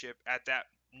leadership at that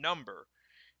number.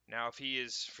 Now, if he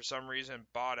is for some reason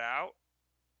bought out,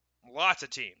 lots of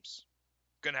teams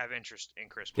gonna have interest in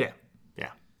Chris Paul.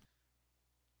 Yeah.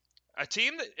 A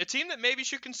team that maybe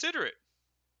should consider it.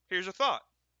 Here's a thought.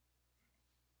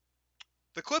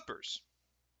 The Clippers.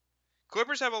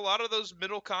 Clippers have a lot of those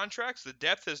middle contracts. The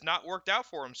depth has not worked out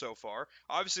for them so far.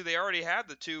 Obviously, they already have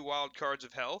the 2 wild cards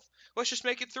of health. Let's just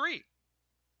make it 3.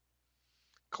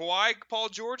 Kawhi, Paul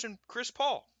George, and Chris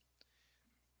Paul.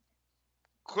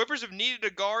 Clippers have needed a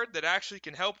guard that actually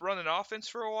can help run an offense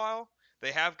for a while.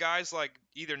 They have guys like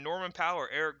either Norman Powell or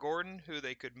Eric Gordon who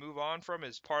they could move on from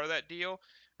as part of that deal.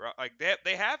 Like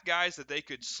they have guys that they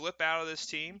could slip out of this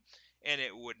team, and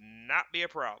it would not be a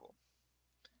problem.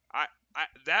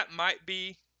 That might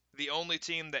be the only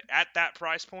team that at that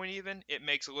price point even it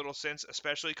makes a little sense,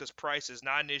 especially because price is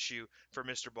not an issue for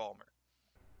Mr. Ballmer.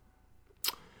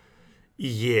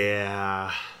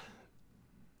 Yeah.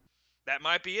 That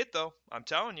might be it though. I'm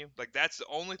telling you, like that's the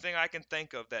only thing I can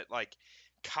think of that like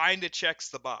kind of checks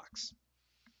the box.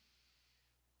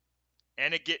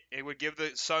 and it would give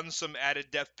the Suns some added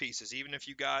depth pieces, even if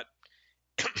you got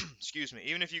excuse me,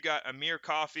 even if you got Amir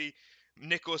Coffey,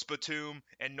 Nicholas Batum,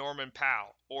 and Norman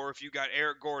Powell, or if you got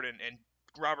Eric Gordon and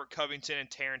Robert Covington and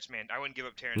Terrence Mann. I wouldn't give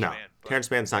up Terrence No, Mann, but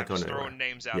Terrence Mann's not I'm going just anywhere. throwing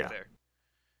names out Yeah. there.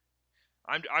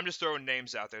 I'm just throwing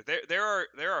names out there.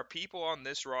 There are people on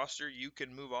this roster you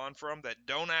can move on from that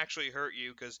don't actually hurt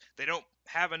you because they don't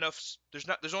have enough.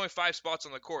 There's only 5 spots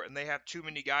on the court, and they have too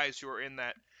many guys who are in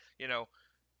that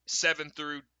 7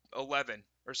 through 11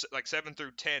 or like 7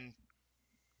 through 10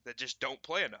 that just don't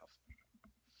play enough.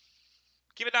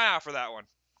 Keep an eye out for that one.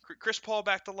 Chris Paul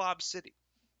back to Lob City.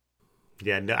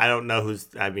 Yeah, no, I don't know who's.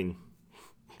 I mean,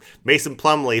 Mason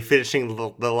Plumlee finishing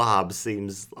the lob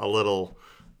seems a little.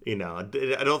 I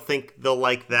don't think they'll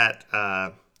like that.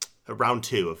 Round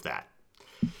 2 of that.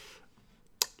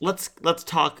 Let's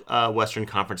talk Western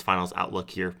Conference Finals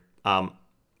outlook here.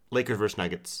 Lakers versus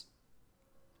Nuggets.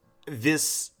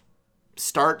 This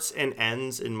starts and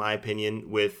ends, in my opinion,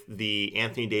 with the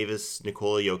Anthony Davis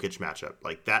Nikola Jokic matchup.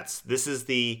 Like this is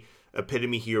the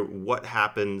epitome here. What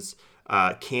happens?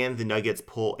 Can the Nuggets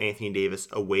pull Anthony Davis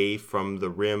away from the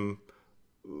rim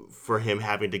for him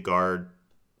having to guard?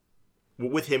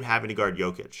 With him having to guard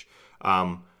Jokic,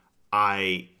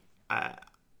 I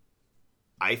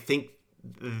think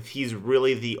he's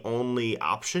really the only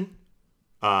option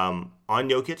on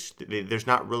Jokic. There's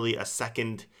not really a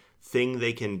second thing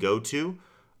they can go to.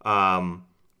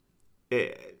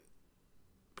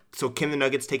 So can the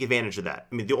Nuggets take advantage of that?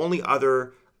 I mean, the only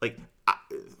other,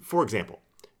 for example,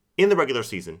 in the regular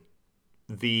season,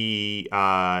 the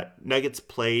Nuggets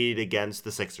played against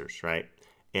the Sixers, right?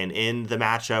 And in the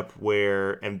matchup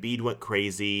where Embiid went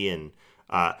crazy and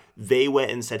they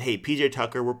went and said, hey, PJ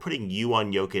Tucker, we're putting you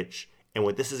on Jokic. And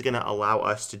what this is going to allow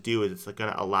us to do is it's going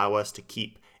to allow us to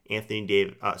keep Joel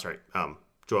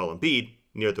Embiid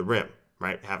near the rim,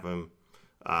 right? Have him,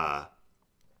 I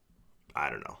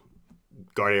don't know,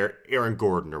 guard Aaron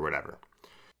Gordon or whatever.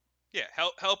 Yeah,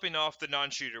 helping off the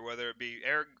non-shooter, whether it be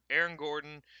Aaron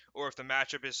Gordon or if the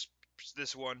matchup is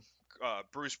this one,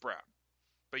 Bruce Brown.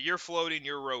 But you're floating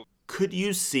your rope. Could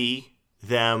you see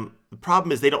them? The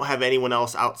problem is they don't have anyone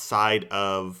else outside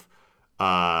of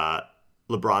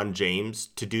LeBron James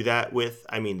to do that with.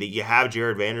 I mean, you have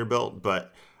Jared Vanderbilt,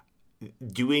 but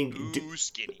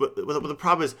skinny. But the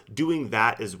problem is doing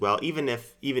that as well. Even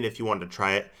if you wanted to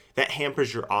try it, that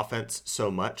hampers your offense so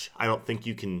much. I don't think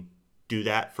you can do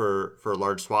that for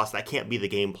large swaths. That can't be the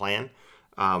game plan.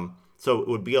 So it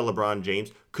would be a LeBron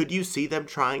James. Could you see them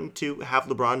trying to have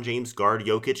LeBron James guard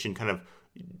Jokic and kind of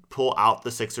pull out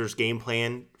the Sixers game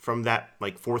plan from that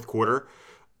fourth quarter,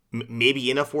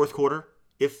 maybe in a fourth quarter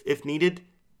if needed,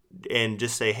 and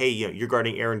just say, hey, you're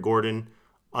guarding Aaron Gordon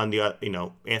on the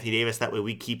Anthony Davis. That way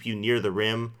we keep you near the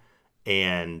rim,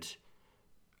 and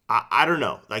I don't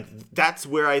know. That's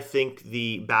where I think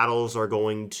the battles are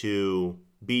going to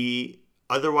be.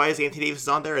 Otherwise, Anthony Davis is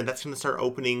on there, and that's going to start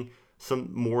opening some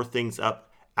more things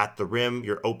up at the rim.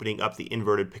 You're opening up the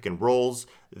inverted pick and rolls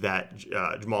that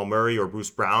Jamal Murray or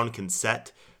Bruce Brown can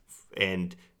set,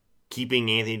 and keeping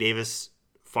Anthony Davis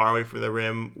far away from the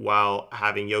rim while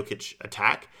having Jokic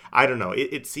attack. I don't know.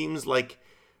 It seems like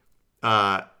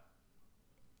that's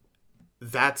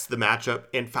the matchup,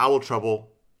 and foul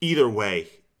trouble either way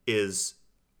is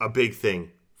a big thing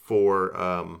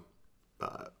for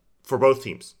both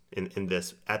teams in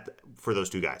this for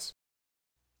those two guys.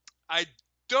 I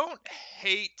don't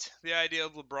hate the idea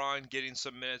of LeBron getting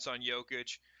some minutes on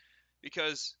Jokic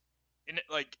because,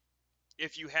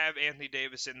 if you have Anthony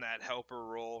Davis in that helper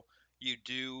role, you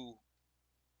do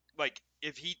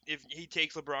if he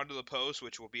takes LeBron to the post,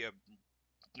 which will be a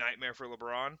nightmare for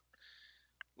LeBron.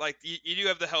 You do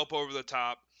have the help over the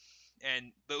top,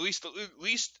 and at least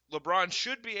LeBron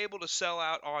should be able to sell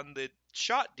out on the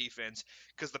shot defense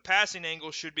because the passing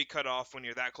angle should be cut off when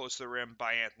you're that close to the rim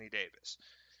by Anthony Davis.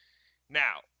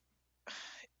 Now,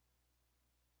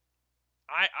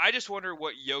 I just wonder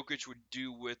what Jokic would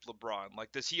do with LeBron.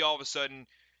 Does he all of a sudden,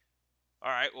 all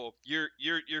right, well,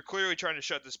 you're clearly trying to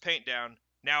shut this paint down.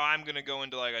 Now I'm gonna go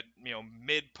into a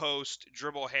mid post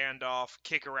dribble handoff,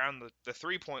 kick around the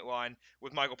 3-point line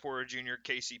with Michael Porter Jr.,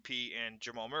 KCP, and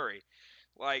Jamal Murray.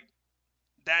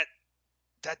 That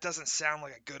doesn't sound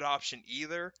like a good option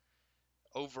either.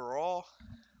 Overall,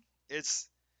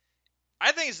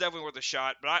 I think it's definitely worth a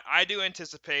shot, but I do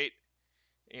anticipate,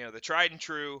 the tried and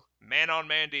true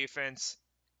man-on-man defense.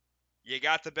 You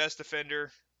got the best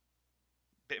defender,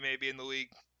 maybe in the league.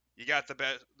 You got the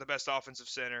best offensive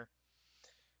center.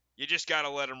 You just got to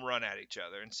let them run at each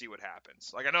other and see what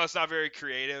happens. I know it's not very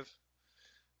creative,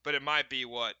 but it might be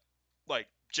what,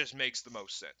 just makes the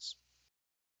most sense.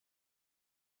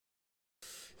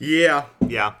 Yeah,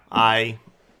 yeah.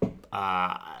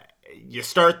 You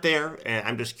start there, and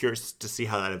I'm just curious to see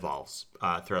how that evolves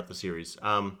throughout the series.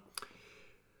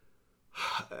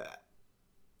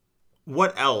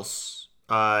 What else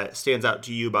stands out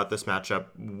to you about this matchup?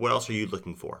 What else are you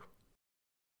looking for?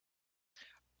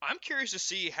 I'm curious to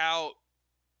see how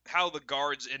the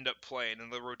guards end up playing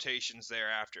and the rotations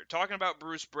thereafter. Talking about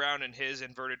Bruce Brown and his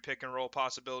inverted pick and roll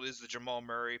possibilities, the Jamal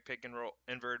Murray pick and roll,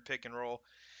 inverted pick and roll.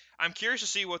 I'm curious to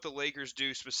see what the Lakers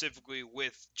do specifically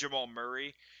with Jamal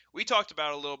Murray. We talked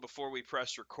about a little before we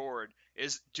pressed record.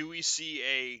 Is do we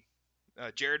see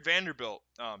Jared Vanderbilt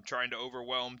trying to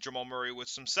overwhelm Jamal Murray with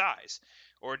some size,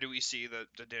 or do we see the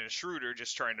Dennis Schroeder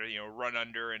just trying to run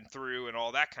under and through and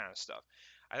all that kind of stuff?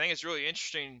 I think it's really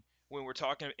interesting when we're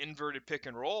talking inverted pick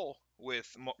and roll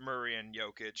with Murray and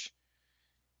Jokic.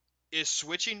 Is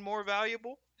switching more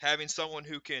valuable? Having someone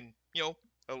who can,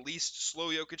 at least slow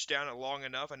Jokic down long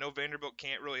enough. I know Vanderbilt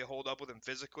can't really hold up with him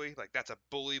physically. Like, that's a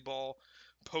bully ball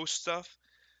post stuff.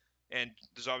 And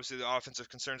there's obviously the offensive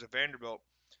concerns of Vanderbilt.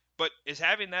 But is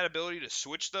having that ability to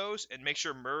switch those and make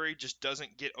sure Murray just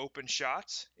doesn't get open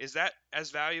shots, is that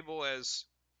as valuable as,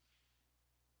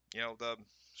 the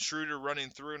Schroeder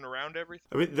running through and around everything?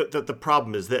 I mean, the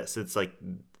problem is this: it's like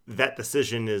that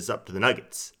decision is up to the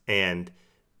Nuggets, and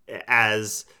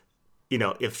as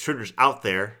if Schroeder's out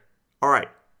there, all right.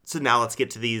 So now let's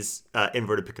get to these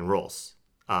inverted pick and rolls.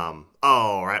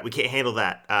 All right, we can't handle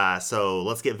that. So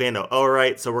let's get Vando. All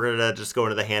right, so we're gonna just go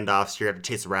into the handoffs. You're gonna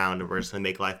chase around, and we're just gonna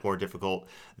make life more difficult.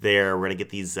 There, we're gonna get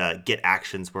these get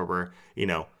actions where we're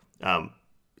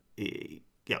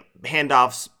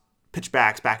handoffs,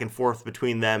 pitchbacks back and forth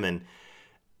between them, and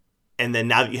then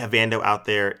now that you have Vando out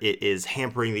there, it is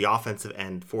hampering the offensive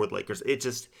end for the Lakers.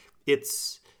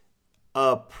 It's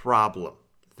a problem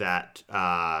that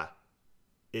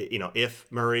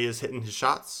if Murray is hitting his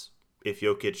shots, if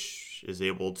Jokic is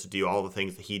able to do all the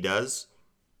things that he does,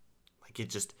 like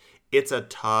it's a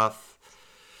tough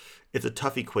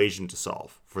equation to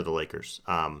solve for the Lakers.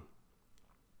 And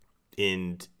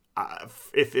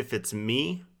if it's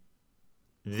me,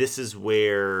 this is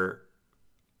where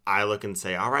I look and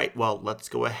say, all right, well, let's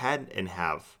go ahead and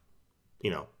have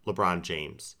LeBron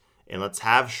James, and let's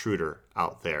have Schroeder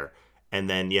out there. And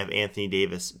then you have Anthony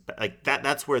Davis. Like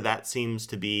that's where that seems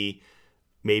to be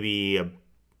maybe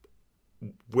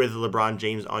with LeBron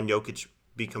James on Jokic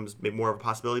becomes more of a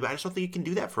possibility. But I just don't think you can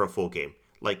do that for a full game.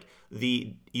 Like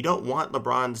you don't want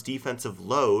LeBron's defensive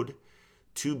load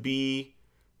to be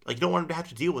like, you don't want him to have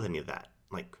to deal with any of that.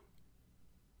 Like,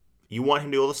 you want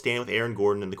him to be able to stand with Aaron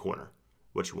Gordon in the corner.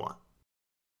 What you want.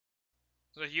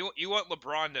 So you want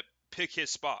LeBron to pick his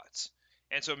spots,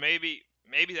 and so maybe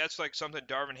that's like something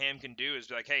Darvin Ham can do is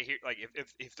be like, hey, here, like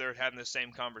if they're having the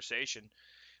same conversation,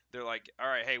 they're like, all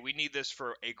right, hey, we need this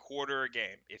for a quarter a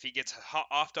game. If he gets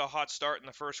off to a hot start in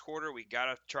the first quarter, we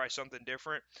gotta try something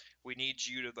different. We need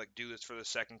you to like do this for the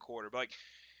second quarter. But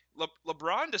like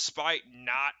LeBron, despite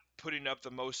not putting up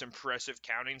the most impressive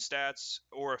counting stats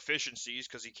or efficiencies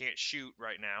because he can't shoot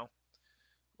right now,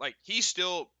 like he's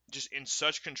still just in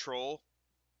such control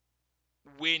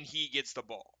when he gets the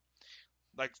ball.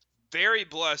 Like, very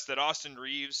blessed that Austin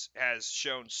Reeves has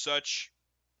shown such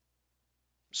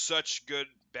good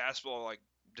basketball like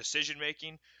decision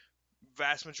making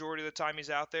vast majority of the time he's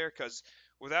out there, because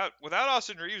without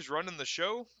Austin Reeves running the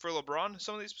show for LeBron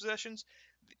some of these possessions,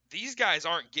 these guys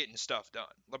aren't getting stuff done.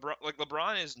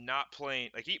 LeBron is not playing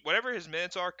like whatever his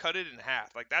minutes are, cut it in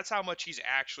half. Like, that's how much he's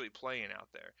actually playing out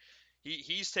there.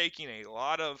 He's taking a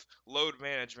lot of load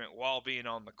management while being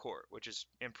on the court, which is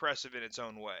impressive in its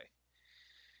own way.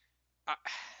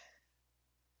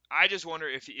 I just wonder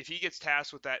if he gets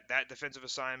tasked with that defensive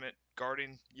assignment,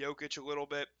 guarding Jokic a little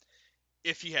bit,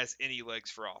 if he has any legs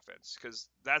for offense. Because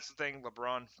that's the thing,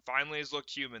 LeBron finally has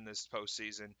looked human this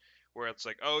postseason, where it's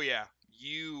like, oh yeah,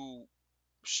 you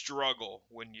struggle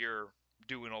when you're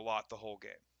doing a lot the whole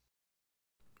game.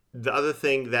 The other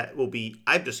thing that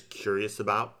I'm just curious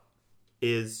about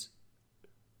is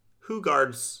who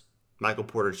guards Michael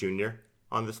Porter Jr.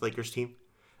 on this Lakers team.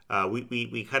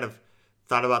 We kind of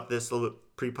thought about this a little bit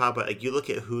pre-pod, but like you look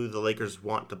at who the Lakers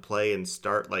want to play and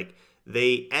start, like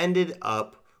they ended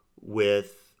up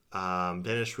with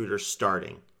Dennis Schroeder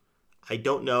starting. I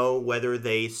don't know whether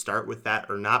they start with that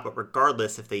or not, but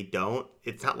regardless, if they don't,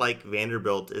 it's not like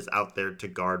Vanderbilt is out there to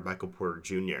guard Michael Porter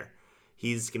Jr.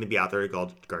 He's going to be out there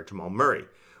to guard Jamal Murray,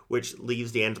 which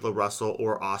leaves D'Angelo Russell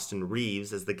or Austin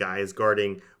Reeves as the guys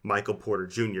guarding Michael Porter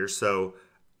Jr. So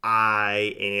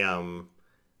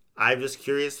I'm just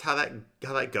curious how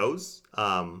that goes.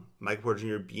 Michael Porter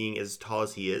Jr. being as tall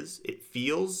as he is, it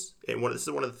feels, and this is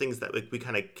one of the things that we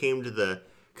kind of came to the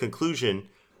conclusion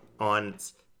on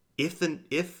if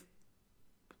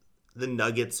the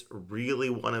Nuggets really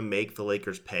want to make the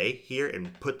Lakers pay here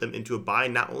and put them into a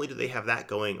bind, not only do they have that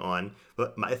going on,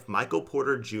 but if Michael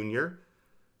Porter Jr.,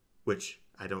 which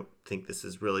I don't think this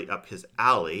is really up his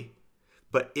alley,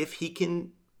 but if he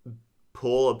can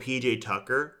pull a PJ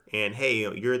Tucker and, hey,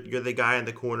 you're the guy in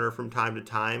the corner from time to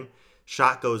time,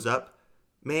 shot goes up,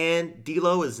 man,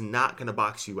 D'Lo is not going to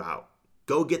box you out.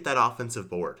 Go get that offensive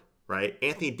board, right?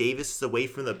 Anthony Davis is away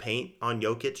from the paint on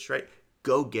Jokic, right?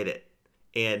 Go get it.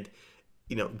 And,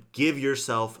 give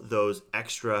yourself those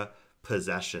extra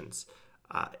possessions.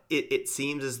 It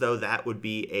seems as though that would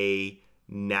be a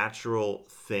natural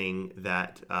thing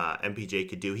that MPJ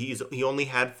could do. He only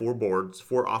had 4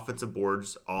 offensive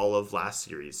boards all of last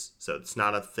series, so it's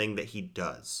not a thing that he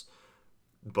does.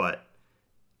 But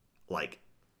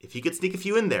if he could sneak a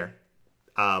few in there,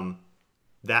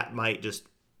 that might just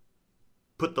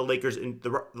put the Lakers in.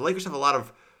 The Lakers have a lot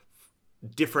of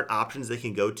different options they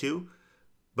can go to,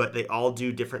 but they all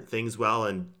do different things well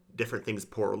and different things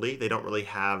poorly. They don't really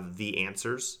have the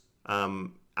answers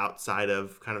outside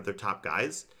of kind of their top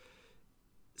guys.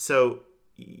 So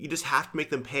you just have to make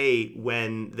them pay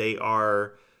when they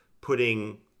are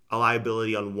putting a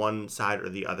liability on one side or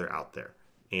the other out there.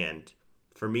 And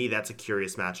for me, that's a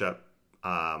curious matchup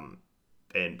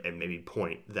and maybe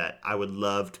point that I would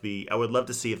love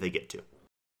to see if they get to.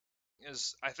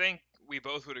 Is I think we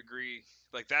both would agree,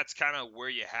 that's kind of where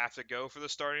you have to go for the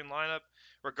starting lineup,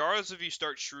 regardless if you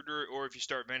start Schroeder or if you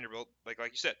start Vanderbilt. Like you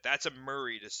said, that's a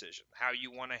Murray decision, how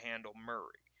you want to handle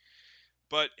Murray.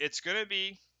 But it's gonna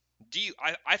be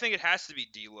I think it has to be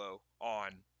D'Lo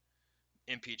on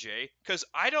MPJ, because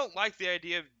I don't like the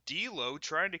idea of D'Lo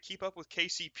trying to keep up with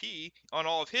KCP on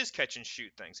all of his catch and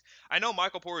shoot things. I know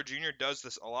Michael Porter Jr. does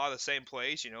this a lot of the same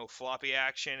plays, floppy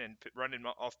action and running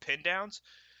off pin downs.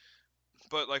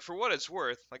 But for what it's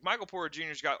worth, Michael Porter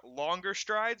Jr.'s got longer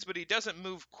strides, but he doesn't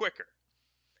move quicker.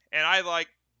 And I like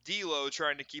D'Lo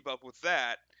trying to keep up with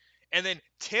that, and then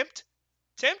tempt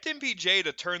MPJ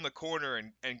to turn the corner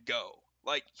and go.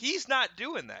 He's not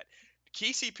doing that.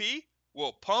 KCP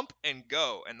will pump and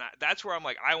go, and that's where I'm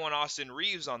I want Austin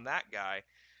Reeves on that guy,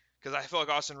 because I feel like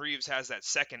Austin Reeves has that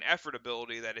second effort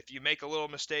ability that if you make a little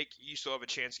mistake, you still have a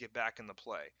chance to get back in the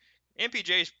play.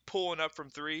 MPJ's pulling up from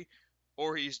 3,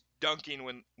 or he's dunking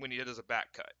when he does a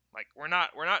back cut.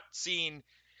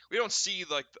 We don't see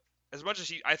as much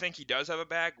as I think he does have a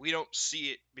bag, we don't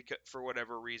see it because for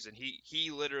whatever reason. He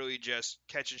literally just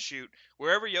catch and shoot.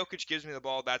 Wherever Jokic gives me the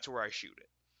ball, that's where I shoot it.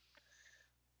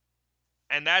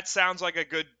 And that sounds like a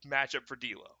good matchup for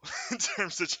D'Lo. In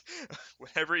terms of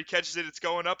whenever he catches it, it's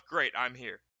going up. Great, I'm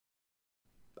here.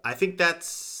 I think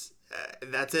that's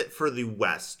it for the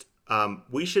West.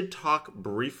 We should talk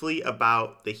briefly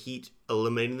about the Heat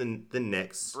eliminating the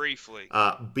Knicks. Briefly.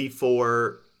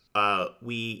 Before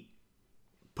we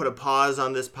put a pause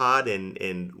on this pod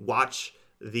and watch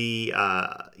the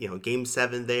Game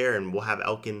 7 there, and we'll have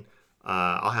Elkyn.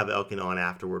 I'll have Elkyn on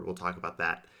afterward. We'll talk about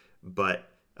that. But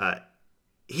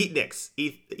Heat Knicks.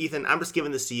 Ethan, I'm just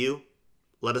giving this to you.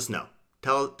 Let us know.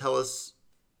 Tell us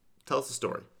the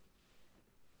story.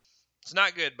 It's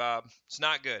not good, Bob. It's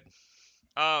not good.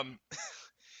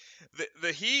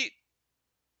 The Heat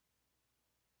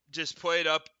just played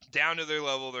up down to their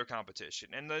level of their competition.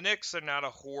 And the Knicks are not a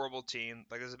horrible team.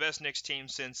 They're the best Knicks team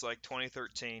since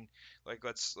 2013.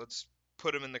 Let's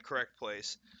put them in the correct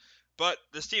place. But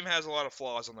this team has a lot of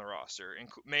flaws on the roster,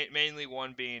 mainly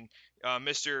one being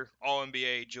Mr.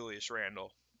 All-NBA Julius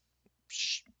Randle.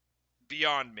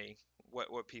 Beyond me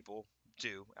what people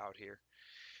do out here.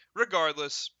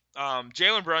 Regardless,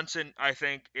 Jalen Brunson, I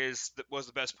think, was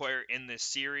the best player in this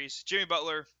series. Jimmy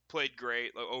Butler played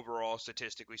great overall,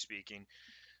 statistically speaking.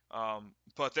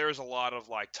 But there was a lot of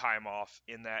time off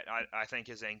in that. I think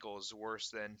his ankle is worse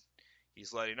than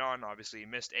he's letting on. Obviously, he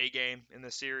missed a game in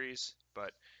the series,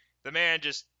 but the man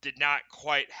just did not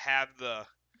quite have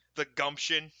the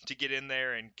gumption to get in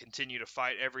there and continue to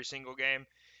fight every single game.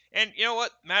 And you know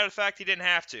what? Matter of fact, he didn't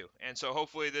have to. And so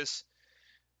hopefully this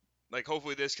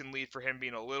can lead for him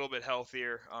being a little bit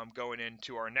healthier going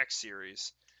into our next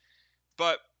series.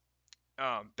 But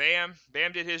Bam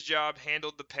did his job,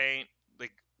 handled the paint.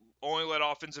 Only let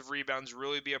offensive rebounds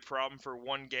really be a problem for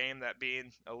one game, that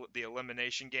being the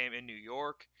elimination game in New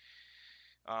York.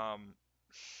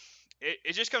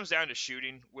 It just comes down to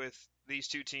shooting with these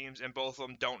two teams, and both of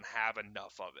them don't have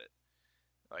enough of it.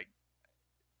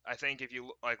 I think if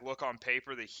you look on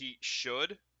paper, the Heat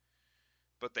should,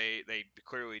 but they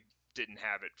clearly didn't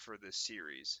have it for this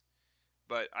series.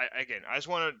 But I just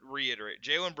want to reiterate,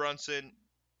 Jalen Brunson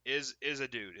is a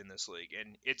dude in this league,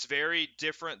 and it's very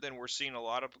different than we're seeing a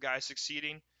lot of guys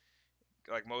succeeding.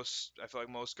 I feel like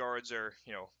most guards are,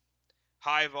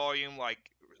 high volume, like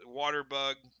water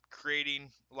bug, creating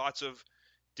lots of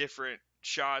different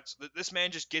shots. This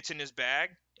man just gets in his bag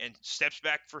and steps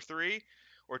back for three,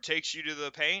 or takes you to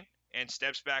the paint and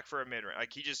steps back for a mid range.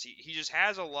 Like he just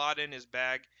has a lot in his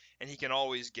bag, and he can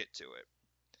always get to it.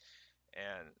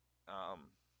 And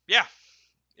yeah,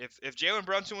 if Jalen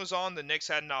Brunson was on, the Knicks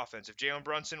had an offense. If Jalen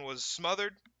Brunson was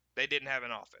smothered, they didn't have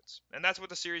an offense, and that's what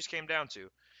the series came down to.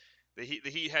 The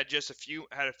Heat had just a few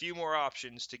more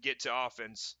options to get to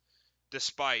offense,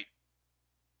 despite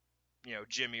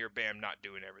Jimmy or Bam not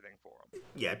doing everything for them.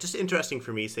 Yeah, just interesting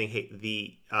for me saying, hey,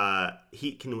 the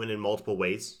Heat can win in multiple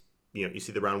ways. You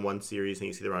see the round 1 series and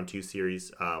you see the round 2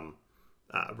 series.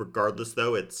 Regardless,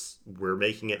 though, we're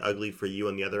making it ugly for you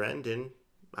on the other end, and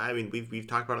I mean we've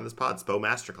talked about it on this pod. Spo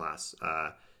masterclass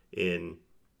in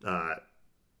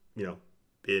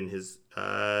in his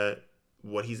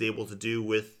what he's able to do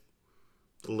with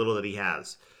the little that he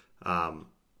has. Real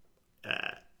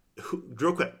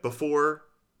quick before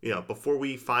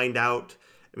we find out,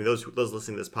 I mean those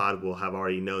listening to this pod will have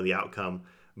already known the outcome,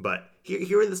 but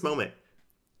here in this moment,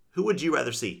 who would you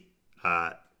rather see?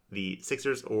 The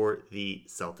Sixers or the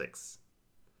Celtics?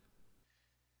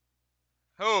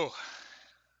 Oh,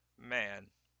 man.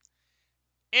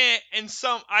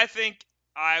 I think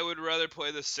I would rather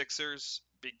play the Sixers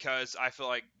because I feel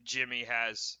like Jimmy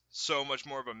has so much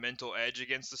more of a mental edge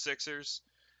against the Sixers.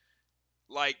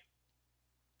 Like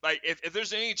if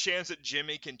there's any chance that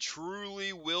Jimmy can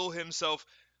truly will himself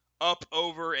up,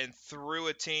 over, and through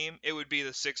a team, it would be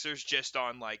the Sixers, just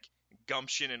on like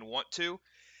gumption and want to.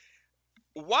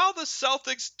 While the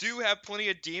Celtics do have plenty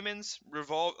of demons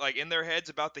in their heads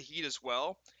about the Heat as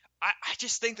well, I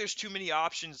just think there's too many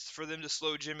options for them to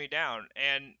slow Jimmy down.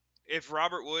 And if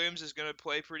Robert Williams is going to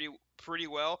play pretty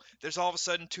well, there's all of a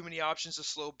sudden too many options to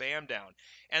slow Bam down.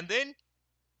 And then,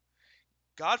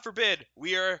 God forbid,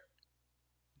 we are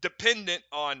dependent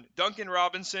on Duncan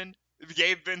Robinson,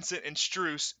 Gabe Vincent, and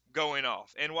Strus going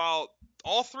off. And while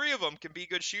all three of them can be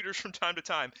good shooters from time to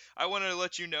time, I wanted to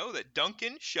let you know that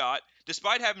Duncan shot,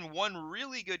 despite having one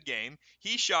really good game,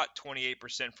 he shot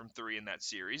 28% from three in that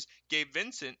series. Gabe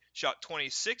Vincent shot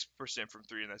 26% from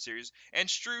three in that series. And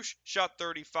Strus shot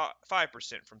 35%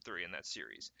 from three in that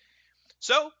series.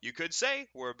 So, you could say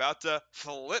we're about to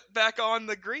flip back on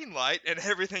the green light and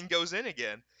everything goes in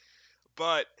again.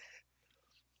 But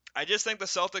I just think the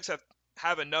Celtics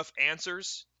have enough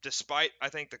answers, despite I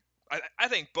think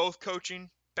both coaching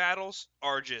battles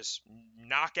are just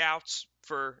knockouts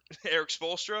for Eric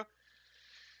Spoelstra.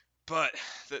 But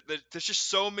there's just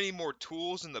so many more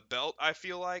tools in the belt, I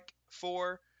feel like,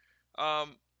 for the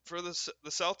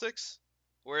Celtics.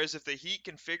 Whereas if the Heat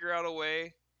can figure out a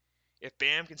way, if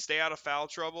Bam can stay out of foul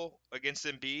trouble against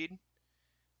Embiid,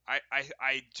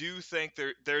 I do think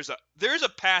there's a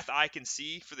path I can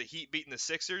see for the Heat beating the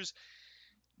Sixers.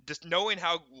 Just knowing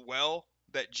how well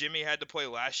that Jimmy had to play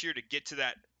last year to get to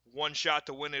that one shot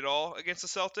to win it all against the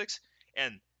Celtics,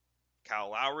 and Kyle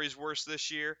Lowry's worse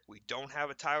this year. We don't have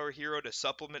a Tyler Hero to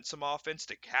supplement some offense,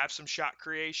 to have some shot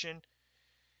creation.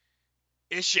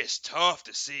 It's just tough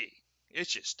to see.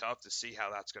 It's just tough to see how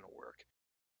that's going to work.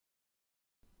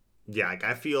 Yeah,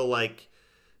 I feel like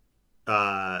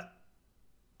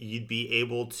you'd be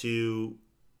able to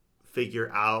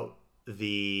figure out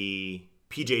the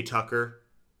PJ Tucker.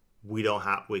 We're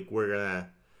gonna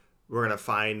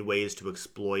find ways to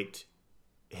exploit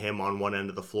him on one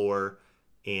end of the floor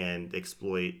and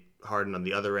exploit Harden on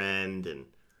the other end. And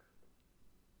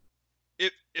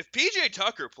if PJ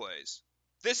Tucker plays,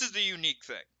 this is the unique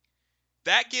thing.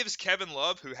 That gives Kevin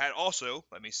Love, who had also,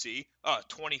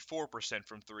 24%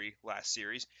 from three last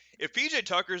series. If PJ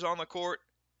Tucker's on the court,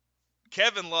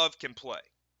 Kevin Love can play.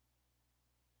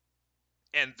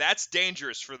 And that's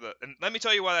dangerous and let me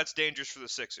tell you why that's dangerous for the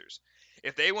Sixers.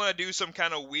 If they want to do some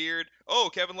kind of weird,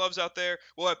 Kevin Love's out there,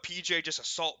 we'll have PJ just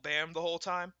assault Bam the whole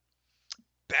time.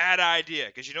 Bad idea,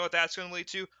 because you know what that's going to lead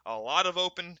to? A lot of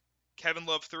open Kevin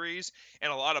Love threes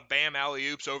and a lot of Bam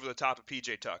alley-oops over the top of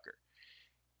PJ Tucker.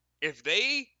 If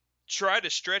they try to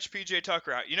stretch PJ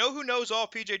Tucker out, you know who knows all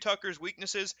PJ Tucker's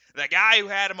weaknesses? The guy who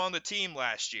had him on the team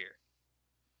last year.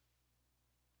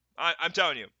 I'm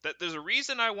telling you that there's a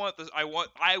reason I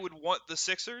would want the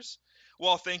Sixers,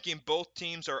 while thinking both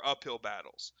teams are uphill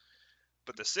battles.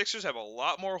 But the Sixers have a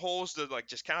lot more holes to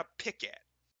just kind of pick at.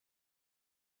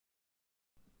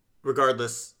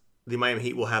 Regardless, the Miami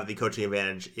Heat will have the coaching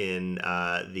advantage in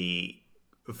the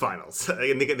finals,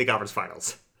 in the conference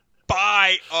finals.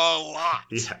 By a lot.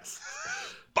 Yes.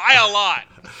 By a lot.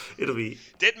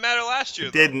 Didn't matter last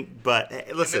year. Didn't, but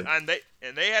hey, listen. And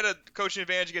they had a coaching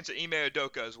advantage against Ime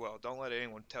Udoka as well. Don't let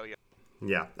anyone tell you.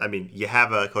 Yeah, I mean, you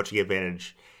have a coaching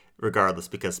advantage regardless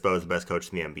because Spo is the best coach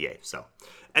in the NBA. So,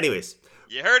 anyways,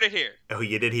 You heard it here. oh,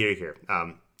 you did hear it here.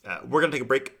 We're gonna take a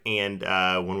break, and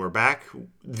when we're back,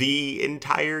 the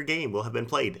entire game will have been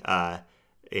played,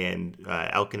 and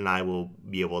Elkyn and I will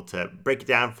be able to break it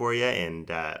down for you,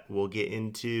 and we'll get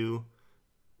into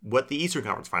what the Eastern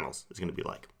Conference Finals is going to be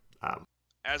like.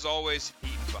 As always,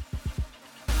 Heat and Bucks.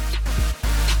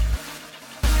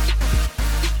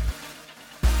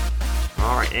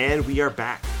 All right, and we are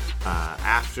back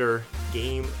after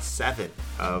Game 7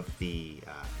 of the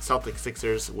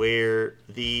Celtics-Sixers, where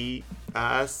the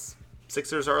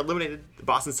Sixers are eliminated. The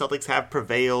Boston Celtics have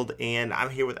prevailed, and I'm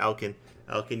here with Elkyn.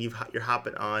 Elkyn, you're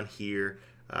hopping on here.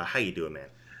 How you doing, man?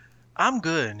 I'm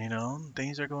good,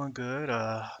 things are going good.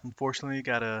 Unfortunately,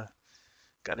 got a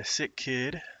sick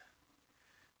kid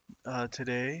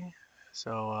today,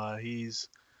 so he's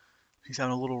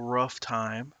having a little rough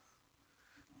time.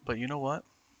 But you know what?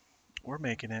 We're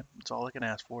making it. It's all I can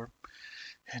ask for.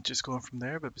 And just going from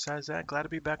there. But besides that, glad to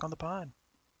be back on the pod.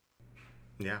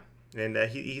 Yeah, and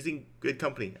he's in good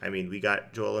company. I mean, we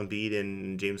got Joel Embiid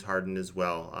and James Harden as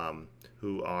well,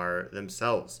 who are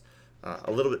themselves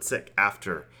a little bit sick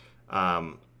after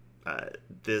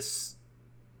this,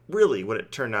 really what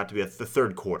it turned out to be the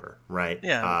third quarter, right?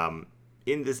 Yeah.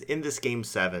 In this Game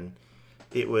 7,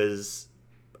 it was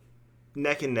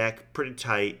neck and neck, pretty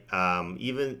tight.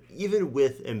 Even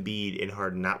with Embiid and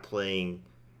Harden not playing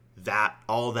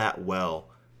all that well,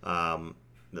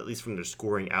 at least from their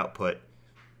scoring output,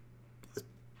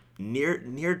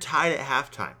 near tied at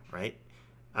halftime, right?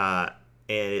 And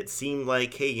it seemed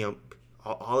like, hey,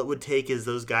 all it would take is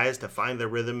those guys to find their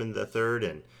rhythm in the third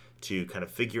and to kind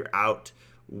of figure out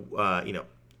what the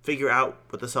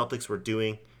Celtics were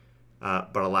doing.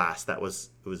 But alas, it was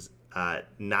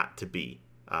not to be.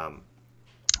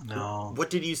 No.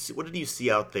 What did you see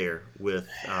out there with?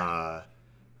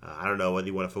 I don't know whether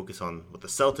you want to focus on what the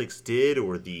Celtics did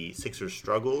or the Sixers'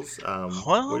 struggles. Where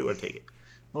do you want to take it?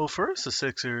 Well, first the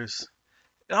Sixers.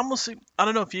 I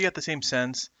don't know if you got the same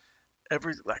sense. It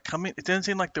didn't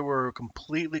seem like they were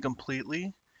completely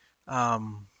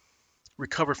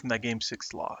recovered from that Game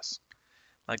 6 loss.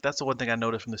 Like, that's the one thing I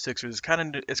noticed from the Sixers. It's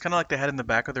kind of like they had in the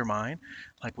back of their mind,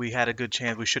 like, we had a good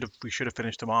chance. We should have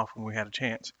finished them off when we had a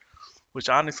chance, which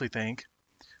I honestly think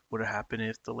would have happened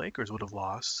if the Lakers would have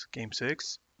lost Game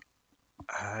 6.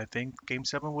 I think Game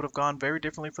 7 would have gone very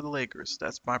differently for the Lakers.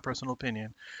 That's my personal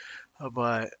opinion.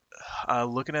 But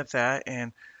looking at that,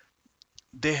 and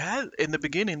they had, in the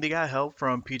beginning, they got help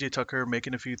from PJ Tucker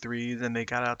making a few threes, and they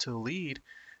got out to the lead.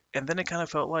 And then it kind of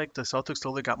felt like the Celtics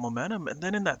slowly got momentum. And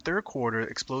then in that third quarter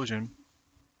explosion,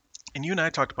 and you and I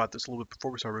talked about this a little bit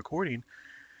before we started recording,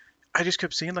 I just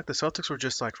kept seeing like the Celtics were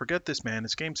just like, forget this, man.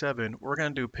 It's Game 7. We're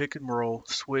going to do pick and roll,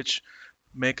 switch,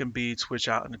 make Embiid switch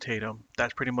out into Tatum.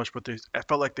 That's pretty much what I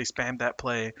felt like they spammed that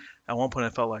play. At one point, I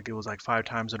felt like it was like 5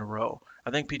 times in a row.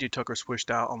 I think PJ Tucker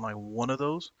switched out on like one of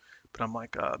those, but I'm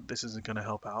like, this isn't going to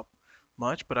help out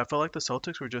much. But I felt like the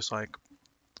Celtics were just like,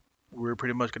 we're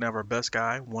pretty much going to have our best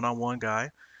guy, one-on-one guy,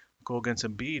 go against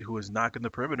Embiid, who is knocking the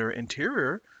perimeter.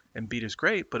 Interior, Embiid is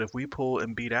great, but if we pull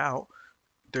Embiid out,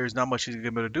 there's not much he's going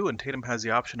to be able to do, and Tatum has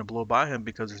the option to blow by him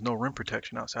because there's no rim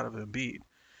protection outside of Embiid.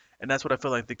 And that's what I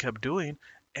feel like they kept doing.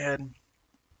 And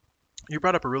you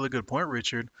brought up a really good point,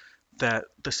 Richard, that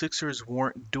the Sixers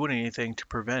weren't doing anything to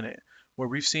prevent it. Where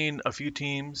we've seen a few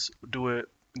teams do it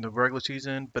in the regular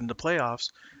season, but in the playoffs,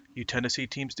 you tend to see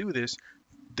teams do this.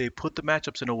 They put the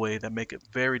matchups in a way that make it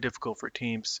very difficult for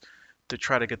teams to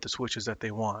try to get the switches that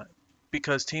they want,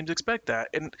 because teams expect that.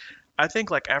 And I think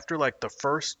like after like the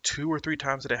first 2 or 3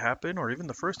 times that it happened, or even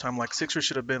the first time, like Sixers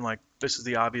should have been like, this is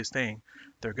the obvious thing.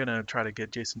 They're going to try to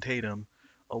get Jason Tatum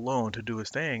alone to do his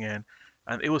thing. And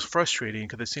it was frustrating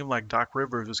because it seemed like Doc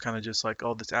Rivers was kind of just like,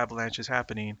 oh, this avalanche is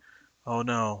happening. Oh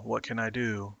no, what can I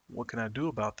do? What can I do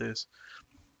about this?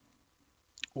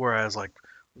 Whereas like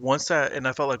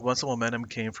I felt like once the momentum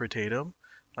came for Tatum,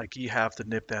 like you have to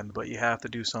nip that in the butt. You have to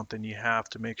do something. You have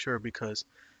to make sure, because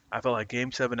I felt like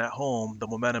Game 7 at home, the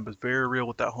momentum was very real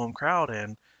with that home crowd.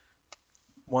 And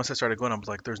once I started going, I was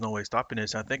like, there's no way stopping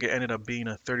this. And I think it ended up being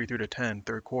a 33-10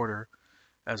 third quarter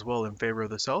as well in favor of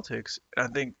the Celtics.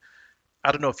 And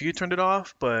I don't know if you turned it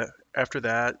off, but after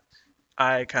that,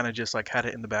 I kind of just like had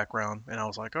it in the background, and I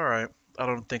was like, all right, I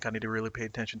don't think I need to really pay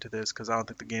attention to this because I don't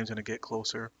think the game's going to get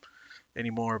closer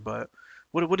anymore. But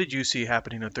what did you see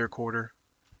happening in the third quarter?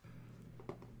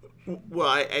 Well,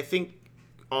 I think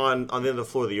on the end of the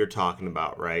floor that you're talking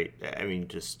about, right? I mean,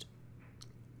 just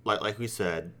like we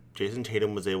said, Jason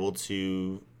Tatum was able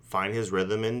to find his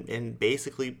rhythm and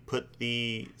basically put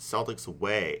the Celtics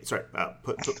away. Sorry,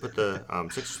 put the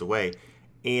Sixers away.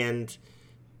 And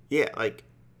yeah, like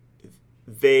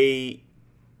they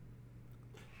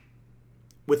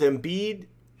with Embiid,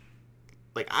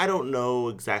 like I don't know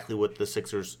exactly what the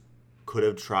Sixers could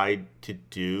have tried to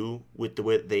do with the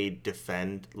way they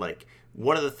defend. Like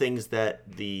one of the things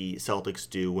that the Celtics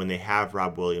do when they have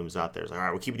Rob Williams out there is like, all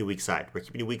right, we're keeping you weak side. We're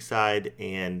keeping you weak side,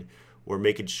 and we're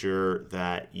making sure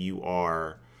that you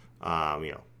are,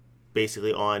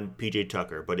 basically on PJ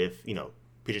Tucker. But if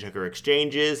PJ Tucker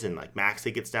exchanges and like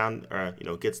Maxey gets down or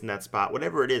gets in that spot,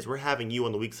 whatever it is, we're having you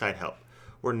on the weak side help.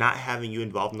 We're not having you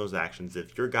involved in those actions.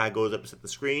 If your guy goes up to set the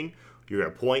screen, you're at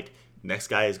a point. Next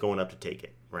guy is going up to take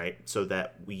it, right? So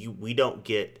that we don't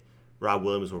get Rob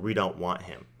Williams where we don't want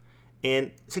him.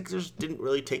 And Sixers didn't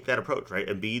really take that approach, right?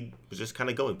 Embiid was just kind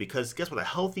of going because guess what? A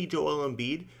healthy Joel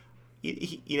Embiid,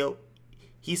 he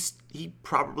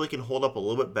probably can hold up a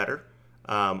little bit better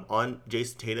on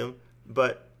Jason Tatum.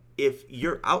 But if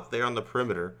you're out there on the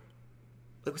perimeter,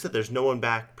 like we said, there's no one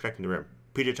back protecting the rim.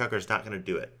 PJ Tucker is not going to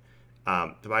do it.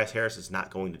 Tobias Harris is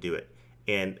not going to do it.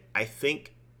 And I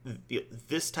think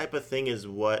this type of thing is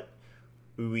what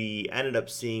we ended up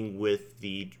seeing with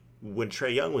when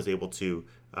Trae Young was able to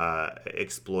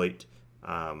exploit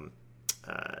the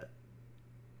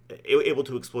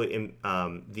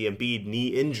Embiid knee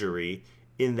injury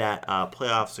in that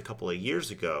playoffs a couple of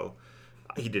years ago.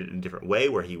 He did it in a different way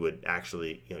where he would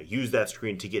actually use that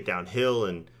screen to get downhill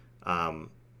and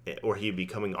or he'd be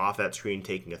coming off that screen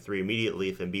taking a three immediately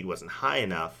if Embiid wasn't high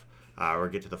enough or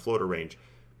get to the floater range.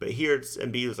 But here it's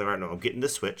Embiid was like, all right, no, I'm getting the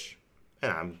switch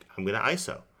and I'm going to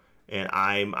ISO. And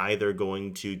I'm either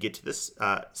going to get to this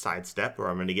side step or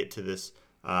I'm going to get to this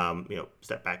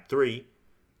step back three.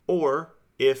 Or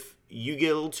if you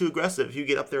get a little too aggressive, if you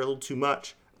get up there a little too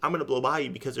much, I'm going to blow by you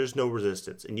because there's no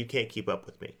resistance and you can't keep up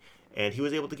with me. And he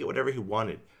was able to get whatever he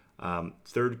wanted.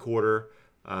 Third quarter,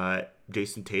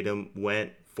 Jason Tatum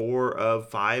went 4 of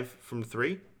 5 from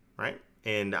 3, right?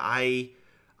 And I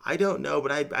don't know,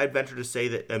 but I'd venture to say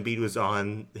that Embiid was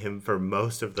on him for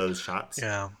most of those shots.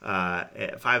 Yeah.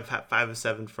 5 of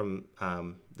 7 from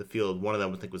the field. One of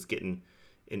them I think was getting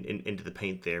into the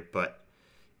paint there, but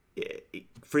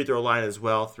free throw line as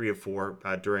well, 3 of 4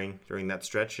 during that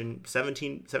stretch, and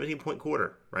 17 point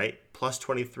quarter, right? Plus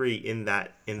 23 in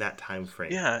that time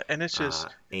frame. Yeah, and it's just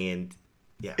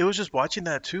yeah, it was just watching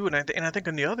that too, and I think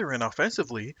on the other end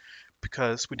offensively,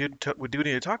 because we do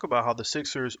need to talk about how the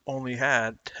Sixers only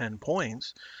had 10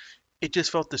 points. It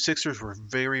just felt the Sixers were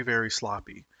very, very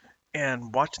sloppy,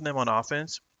 and watching them on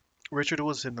offense, Richard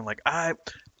was sitting there like I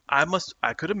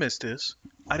could have missed this.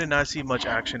 I did not see much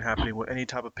action happening with any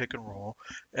type of pick and roll.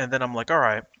 And then I'm like, all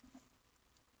right.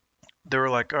 They were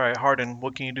like, all right, Harden,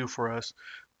 what can you do for us?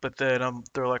 But then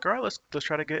they're like, all right, let's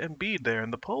try to get Embiid there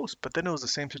in the post. But then it was the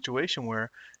same situation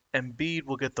where Embiid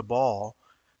will get the ball,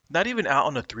 not even out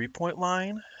on the 3-point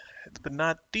line, but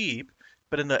not deep,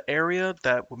 but in the area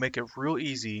that would make it real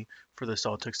easy for the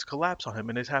Celtics to collapse on him.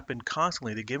 And it's happened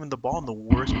constantly. They give him the ball in the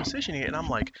worst position. And I'm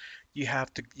like, you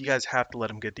guys have to let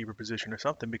him get deeper position or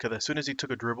something, because as soon as he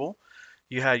took a dribble,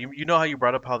 you know how you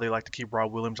brought up how they like to keep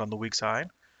Rob Williams on the weak side?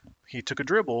 He took a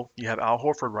dribble, you have Al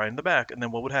Horford right in the back, and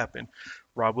then what would happen?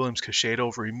 Rob Williams could shade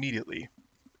over immediately.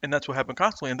 And that's what happened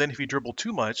constantly. And then if you dribble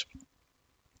too much,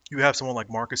 you have someone like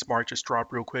Marcus Smart just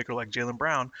drop real quick, or like Jaylen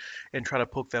Brown, and try to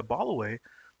poke that ball away.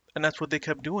 And that's what they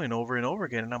kept doing over and over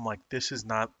again. And I'm like, this is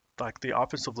not, like, the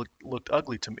offensive looked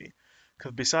ugly to me.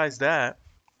 Because besides that,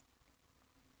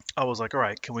 I was like, all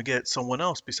right, can we get someone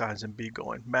else besides Embiid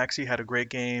going? Maxey had a great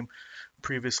game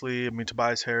previously. I mean,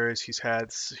 Tobias Harris, he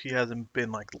hasn't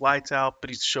been like lights out, but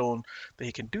he's shown that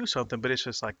he can do something. But it's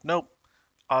just like, nope.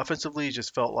 Offensively, it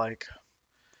just felt like,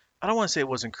 I don't want to say it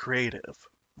wasn't creative,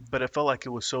 but it felt like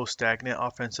it was so stagnant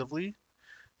offensively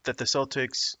that the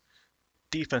Celtics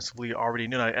defensively already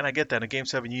knew. And I get that in Game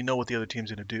 7, you know what the other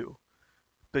team's going to do.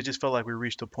 But it just felt like we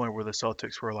reached a point where the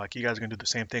Celtics were like, you guys are going to do the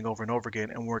same thing over and over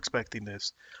again, and we're expecting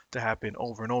this to happen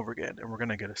over and over again, and we're going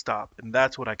to get a stop. And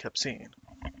that's what I kept seeing.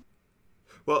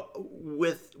 Well,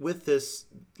 with this,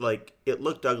 like, it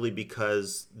looked ugly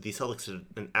because the Celtics did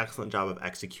an excellent job of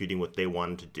executing what they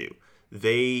wanted to do.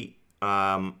 They,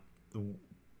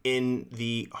 in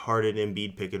the Harden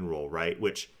Embiid pick and roll, right,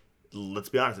 which, let's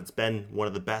be honest, it's been one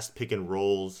of the best pick and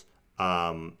rolls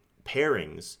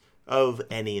pairings of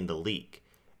any in the league.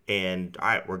 And all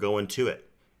right, we're going to it.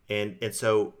 And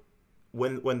so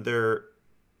when they're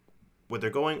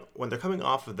coming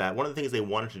off of that, one of the things they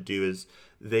wanted to do is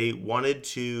they wanted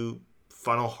to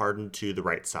funnel Harden to the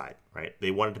right side, right?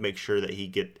 They wanted to make sure that he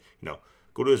go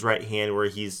to his right hand where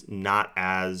he's not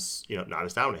as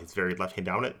dominant. He's very left hand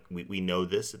dominant. We know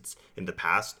this. It's in the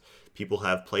past. People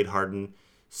have played Harden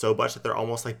so much that they're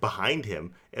almost like behind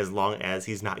him as long as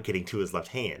he's not getting to his left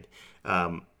hand.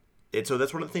 And so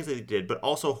that's one of the things that they did. But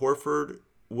also Horford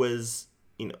was,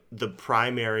 the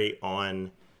primary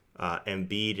on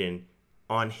Embiid, and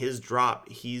on his drop,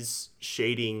 he's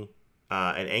shading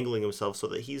and angling himself so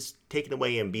that he's taking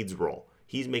away Embiid's role.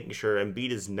 He's making sure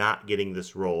Embiid is not getting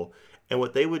this role. And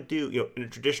what they would do, in a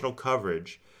traditional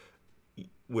coverage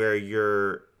where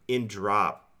you're in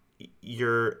drop,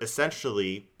 you're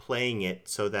essentially playing it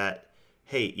so that,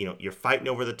 hey, you're fighting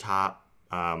over the top,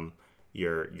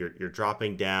 you're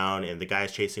dropping down, and the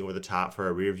guy's chasing over the top for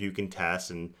a rear view contest,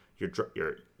 and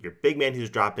your big man who's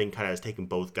dropping kind of is taking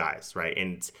both guys, right?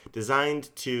 And it's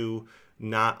designed to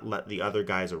not let the other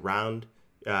guys around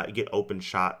get open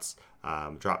shots.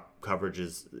 Drop coverage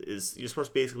is you're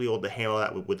supposed to basically be able to handle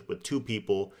that with two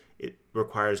people. It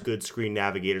requires good screen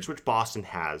navigators, which Boston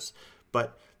has,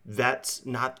 but that's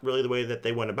not really the way that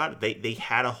they went about it. They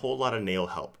had a whole lot of nail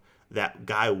help. That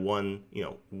guy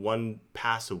one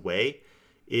pass away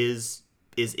is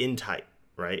in tight,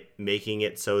 right? Making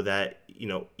it so that,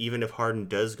 even if Harden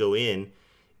does go in,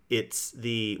 it's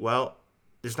there's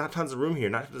not tons of room here,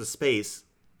 not tons of space.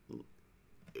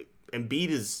 Embiid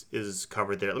is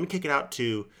covered there. Let me kick it out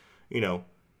to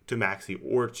Maxey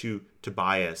or to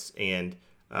Tobias, and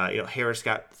Harris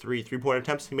got 3 3-point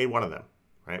attempts. He made one of them,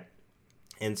 right?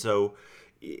 And so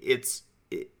it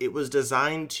was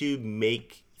designed to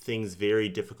make things very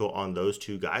difficult on those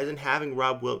two guys. And having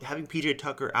having PJ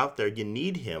Tucker out there, you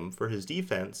need him for his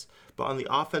defense, but on the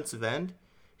offensive end,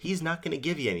 he's not going to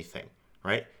give you anything,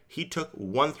 right? He took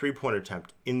 1 3-point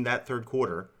attempt in that third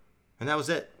quarter, and that was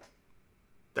it.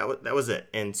 That was it.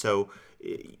 And so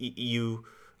you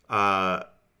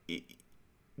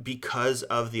because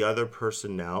of the other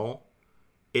personnel,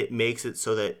 it makes it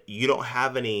so that you don't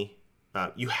have any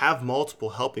you have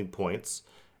multiple helping points,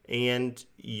 and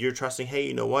you're trusting, hey,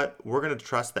 you know what? We're going to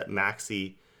trust that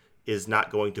Maxey is not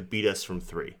going to beat us from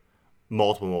 3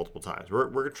 multiple times.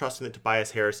 We're trusting that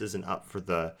Tobias Harris isn't up for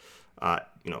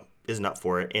isn't up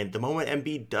for it. And the moment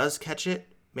Embiid does catch it,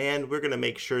 man, we're going to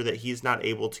make sure that he's not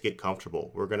able to get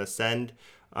comfortable. We're going to send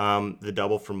the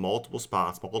double from multiple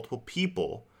spots, multiple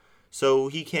people, so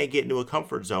he can't get into a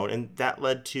comfort zone. And that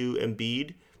led to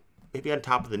Embiid maybe on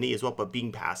top of the knee as well, but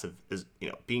being passive is,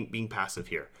 being passive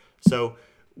here. So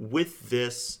with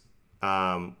this,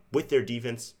 with their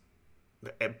defense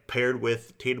paired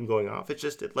with Tatum going off,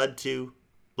 it led to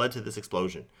this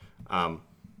explosion.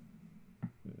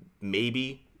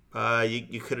 Maybe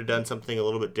you could have done something a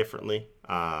little bit differently.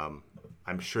 I'm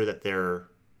sure that there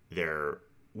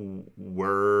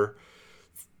were,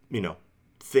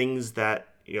 things that,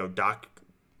 Doc,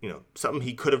 something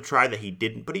he could have tried that he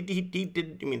didn't, but he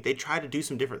did. I mean, they tried to do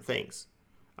some different things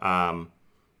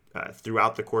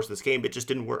throughout the course of this game. It just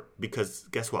didn't work because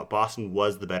guess what? Boston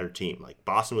was the better team. Like,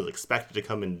 Boston was expected to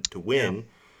come in to win,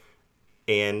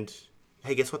 and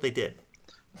hey, guess what they did?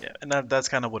 Yeah, and that's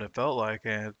kind of what it felt like,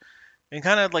 and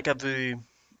kind of like as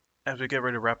we get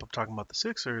ready to wrap up talking about the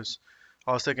Sixers,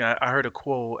 I was thinking I heard a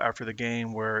quote after the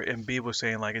game where Embiid was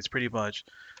saying like it's pretty much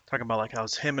talking about like how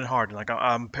it's him and Harden. Like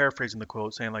I'm paraphrasing the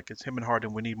quote, saying like it's him and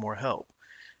Harden. We need more help.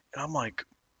 And I'm like,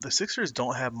 the Sixers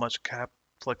don't have much cap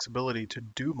flexibility to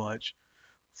do much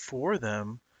for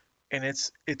them, and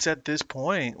it's at this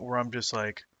point where I'm just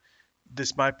like,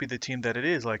 this might be the team that it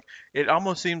is. Like it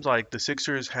almost seems like the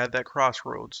Sixers had that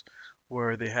crossroads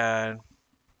where they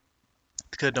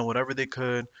could have done whatever they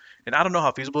could, and I don't know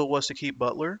how feasible it was to keep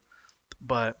Butler,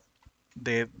 but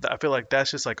I feel like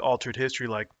that's just like altered history.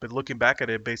 Like, but looking back at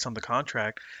it based on the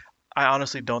contract, I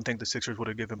honestly don't think the Sixers would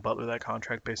have given Butler that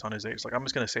contract based on his age. Like, I'm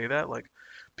just gonna say that. Like,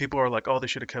 people are like, oh, they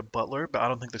should have kept Butler, but I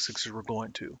don't think the Sixers were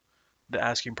going to. The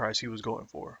asking price he was going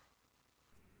for.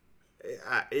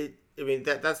 I mean,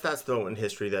 that's the moment in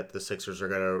history that the Sixers are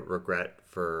gonna regret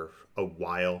for a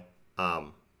while.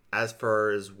 As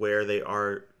far as where they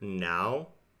are now,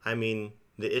 I mean,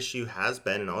 the issue has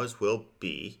been and always will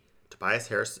be Tobias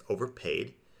Harris is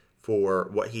overpaid for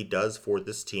what he does for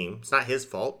this team. It's not his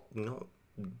fault,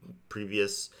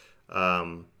 previous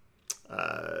front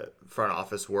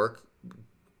office work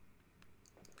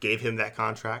gave him that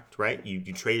contract, right? You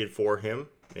traded for him,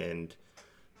 and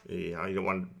you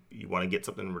want to get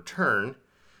something in return,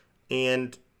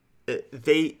 and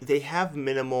they have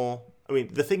minimal. I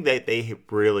mean, the thing that they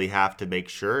really have to make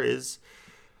sure is,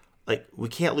 like, we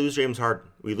can't lose James Harden.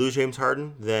 We lose James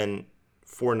Harden, then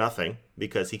 4-0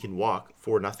 because he can walk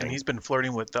 4-0. And he's been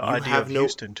flirting with the idea of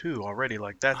Houston too already.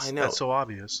 Like that's so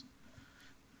obvious.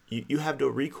 You have no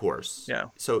recourse. Yeah.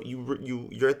 So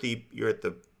you're at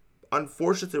the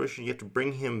unfortunate situation. You have to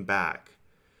bring him back,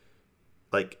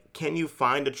 like can you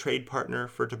find a trade partner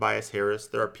for Tobias Harris?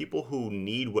 There are people who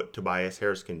need what Tobias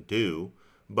Harris can do,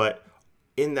 but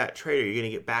in that trade, you're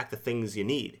going to get back the things you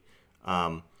need.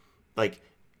 Like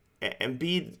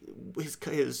Embiid,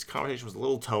 his conversation was a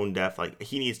little tone deaf. Like,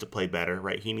 he needs to play better,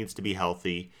 right? He needs to be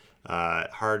healthy.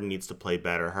 Harden needs to play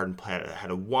better. Harden had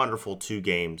a wonderful 2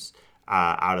 games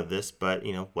out of this, but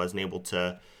wasn't able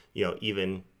to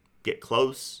even get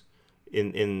close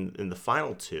in the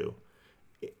final 2.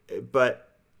 But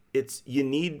you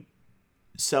need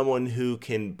someone who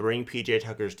can bring PJ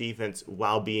Tucker's defense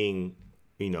while being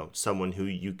someone who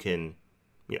you can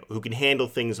who can handle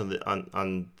things on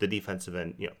the defensive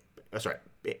end.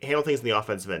 Handle things on the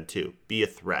offensive end too. Be a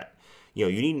threat. You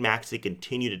need Max to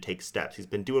continue to take steps. He's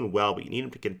been doing well, but you need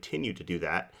him to continue to do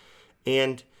that.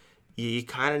 And you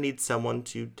kind of need someone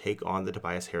to take on the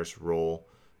Tobias Harris role,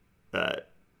 but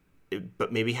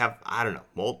maybe have, I don't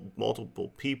know,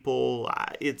 multiple people.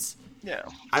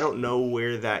 I don't know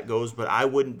where that goes, but I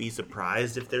wouldn't be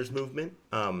surprised if there's movement,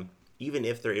 even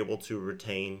if they're able to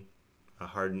retain a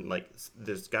Harden. Like,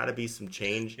 there's got to be some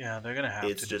change. Yeah, they're gonna have.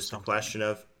 It's just a question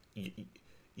of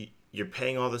you're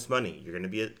paying all this money. You're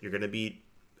gonna be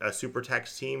a super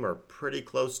tax team or pretty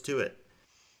close to it.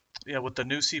 Yeah, with the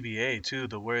new CBA too,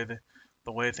 the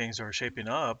way things are shaping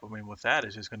up. I mean, with that,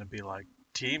 it's just gonna be like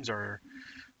teams are,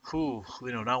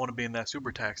 not want to be in that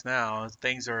super tax now.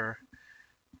 Things are.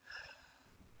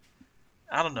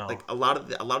 I don't know. Like a lot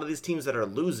of these teams that are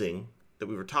losing that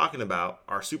we were talking about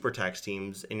are super tax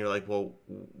teams, and you're like, well,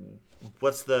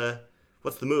 what's the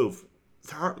move?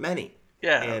 There aren't many.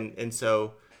 Yeah. And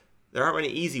so there aren't many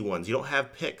easy ones. You don't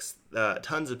have picks,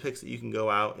 tons of picks that you can go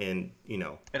out and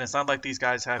And it's not like these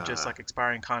guys have just like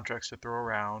expiring contracts to throw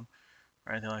around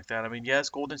or anything like that. I mean, yes,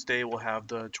 Golden State will have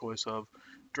the choice of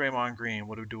Draymond Green.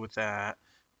 What do we do with that?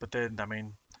 But then, I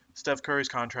mean, Steph Curry's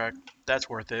contract, that's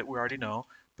worth it. We already know.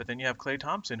 But then you have Klay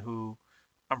Thompson, who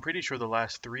I'm pretty sure the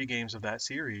last 3 games of that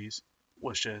series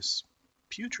was just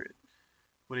putrid.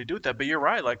 What do you do with that? But you're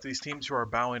right. Like, these teams who are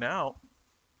bowing out,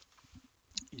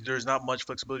 there's not much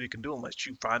flexibility you can do unless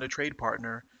you find a trade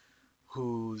partner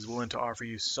who's willing to offer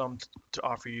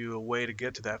you a way to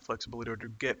get to that flexibility or to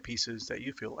get pieces that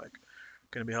you feel like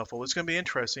are going to be helpful. It's going to be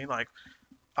interesting. Like,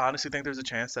 I honestly think there's a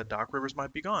chance that Doc Rivers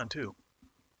might be gone too.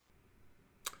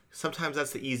 Sometimes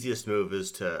that's the easiest move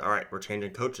is to, all right, we're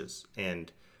changing coaches.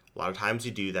 And a lot of times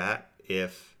you do that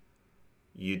if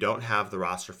you don't have the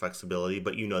roster flexibility,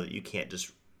 but you know that you can't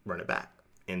just run it back.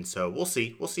 And so we'll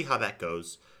see. We'll see how that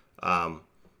goes.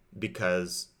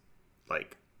 Because,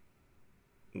 like,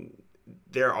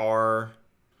 there are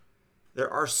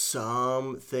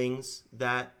some things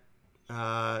that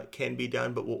can be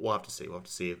done, but we'll have to see. We'll have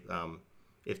to see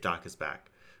if Doc is back.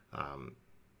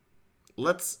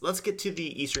 Let's get to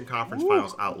the Eastern Conference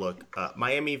Finals outlook.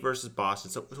 Miami versus Boston.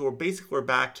 So we're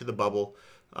back to the bubble.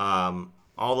 All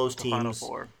those teams. Final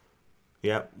Four.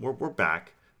 Yeah, we're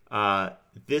back.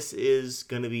 This is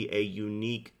going to be a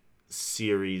unique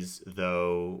series,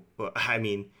 though. I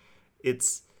mean,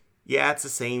 it's the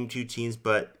same 2 teams,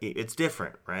 but it's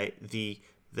different, right? The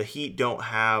Heat don't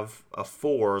have a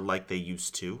 4 like they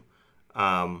used to,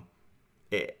 and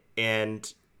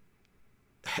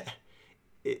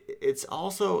it's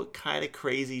also kind of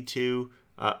crazy too.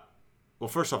 Well,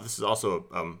 first off, this is also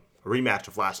a rematch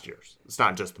of last year's. It's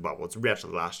not just the bubble; it's a rematch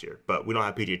of last year. But we don't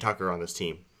have PJ Tucker on this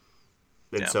team,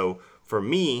 and so for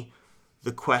me,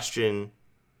 the question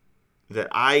that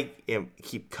I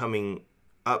keep coming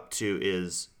up to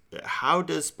is, how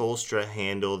does Spoelstra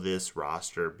handle this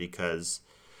roster? Because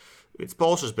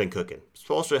Spoelstra's been cooking.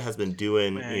 Spoelstra has been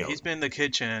doing. He's been in the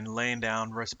kitchen laying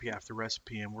down recipe after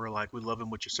recipe, and we're like, we love him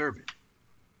what you're serving.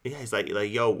 Yeah, he's like,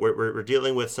 yo, we're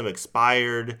dealing with some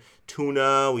expired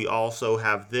tuna. We also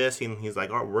have this, and he's like,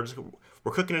 oh,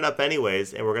 we're cooking it up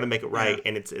anyways, and we're gonna make it right,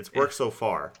 and it's worked so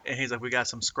far. And he's like, we got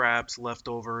some scraps,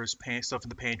 leftovers, stuff in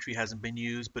the pantry hasn't been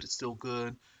used, but it's still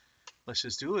good. Let's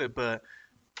just do it. But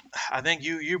I think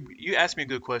you asked me a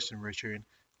good question, Richard,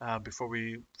 before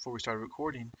we started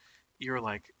recording. You're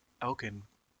like, Elkyn,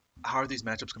 how are these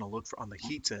matchups gonna look on the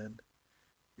Heat's end?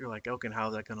 You're like, Elkyn,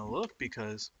 how's that gonna look?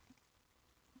 Because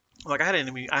like I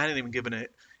hadn't even given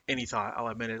it any thought. I'll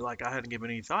admit it. Like, I hadn't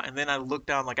given any thought. And then I looked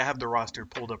down, like, I have the roster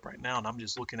pulled up right now, and I'm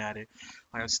just looking at it.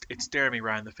 Like, it's staring me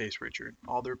right in the face, Richard.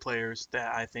 All their players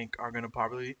that I think are going to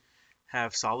probably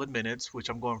have solid minutes, which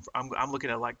I'm looking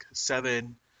at like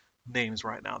 7 names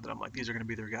right now that I'm like, these are going to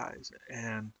be their guys.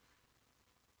 And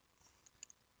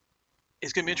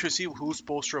it's going to be interesting to see who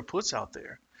Spoelstra puts out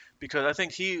there. Because I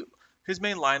think his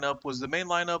main lineup was the main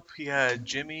lineup. He had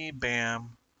Jimmy,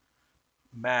 Bam,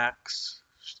 Max.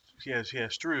 He has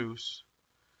Strus,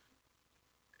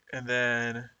 and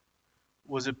then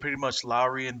Was it pretty much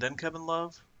Lowry and then Kevin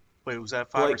Love? Wait, was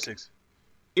that 5 or 6?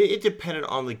 It depended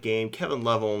on the game. Kevin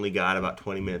Love only got about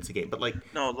 20 minutes a game, but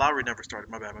No, Lowry never started.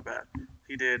 My bad, my bad.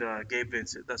 He did Gabe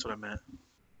Vincent. That's what I meant.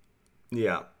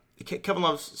 yeah, Kevin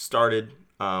Love started,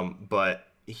 but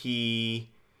he's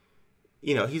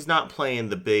not playing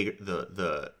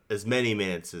the as many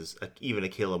minutes as even a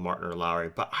Caleb Martin or Lowry.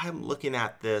 But I'm looking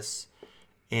at this,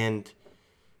 and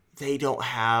they don't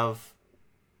have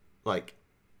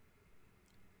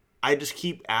I just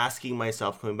keep asking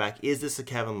myself, coming back, is this a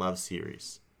Kevin Love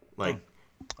series?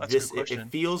 That's This, a good question.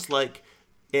 it feels like,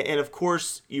 and of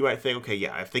course you might think, okay,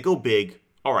 yeah, if they go big,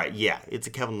 all right, yeah, it's a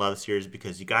Kevin Love series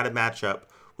because you got to match up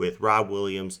with Rob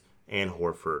Williams and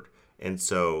Horford, and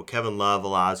so Kevin Love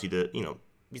allows you to,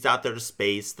 he's out there to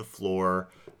space the floor,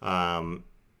 kind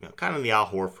of the Al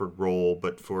Horford role,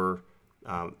 but for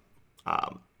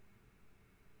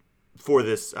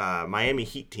this Miami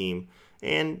Heat team.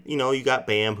 And, you got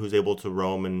Bam, who's able to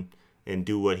roam and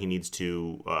do what he needs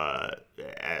to,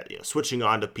 switching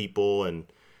on to people, and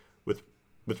with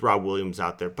Rob Williams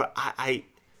out there. But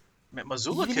Man,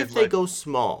 Missoula even can, if they go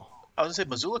small, I was going to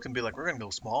say, Missoula can be like, we're going to go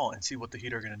small and see what the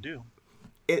Heat are going to do.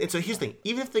 and so here's the thing,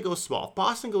 even if they go small, if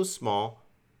Boston goes small,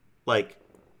 yeah,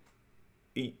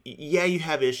 you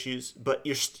have issues, but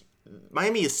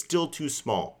Miami is still too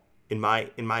small, in my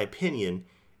opinion,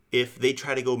 if they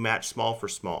try to go match small for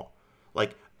small.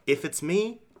 If it's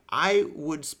me, I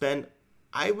would say,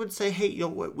 hey, you know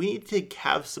what? We need to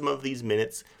have some of these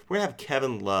minutes. We're going to have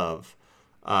Kevin Love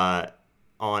on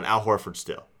Al Horford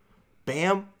still.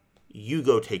 Bam, you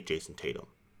go take Jason Tatum.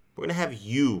 We're going to have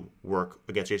you work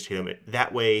against Jason Tatum.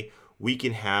 That way we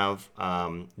can have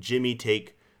Jimmy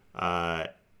take Jalen,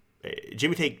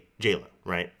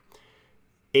 right?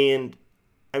 And,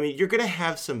 I mean, you're going to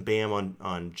have some Bam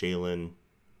on Jalen.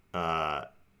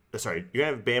 You're gonna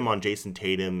have Bam on Jason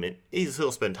Tatum, and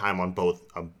he'll spend time on both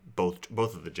of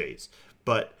the Jays.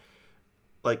 But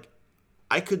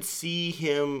I could see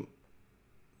him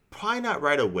probably not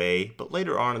right away, but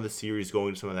later on in the series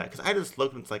going to some of that, because I just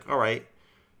looked and it's like, all right,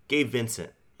 Gabe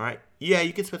Vincent, all right, yeah,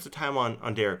 you can spend some time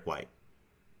on Derek White,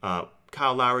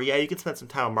 Kyle Lowry, yeah, you can spend some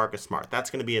time on Marcus Smart. That's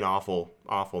going to be an awful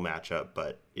matchup,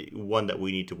 but one that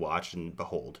we need to watch and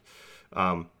behold.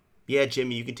 Yeah,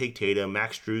 Jimmy, you can take Tatum.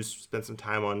 Max Strus, spend some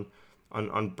time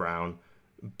on Brown.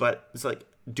 But it's like,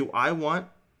 do I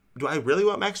really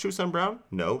want Max Strus on Brown?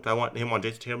 No. Do I want him on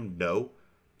Jason Tatum? No.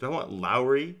 Do I want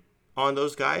Lowry on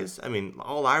those guys? I mean,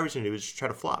 all Lowry's going to do is just try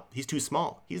to flop. He's too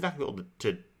small. He's not going to be able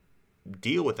to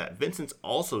deal with that. Vincent's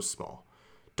also small.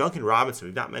 Duncan Robinson,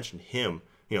 we've not mentioned him.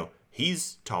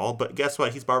 He's tall, but guess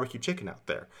what? He's barbecue chicken out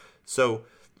there. So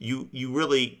you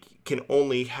really can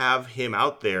only have him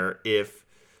out there if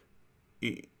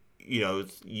you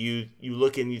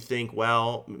look and you think,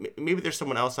 well, maybe there's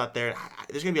someone else out there.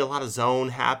 There's going to be a lot of zone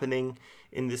happening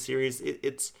in this series.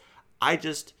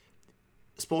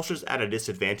 Spoelstra's at a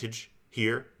disadvantage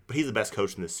here, but he's the best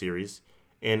coach in this series.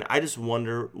 And I just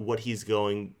wonder what he's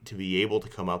going to be able to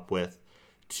come up with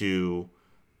to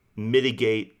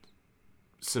mitigate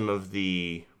some of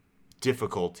the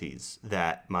difficulties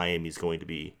that Miami's going to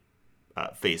be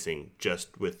facing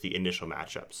just with the initial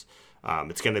matchups.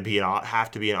 It's going to have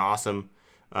to be an awesome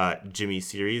Jimmy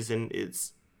series, and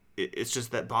it's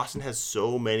just that Boston has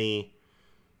so many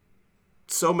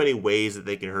ways that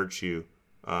they can hurt you.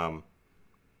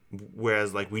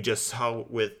 Whereas, we just saw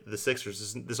with the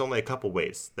Sixers, there's only a couple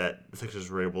ways that the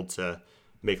Sixers were able to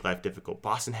make life difficult.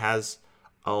 Boston has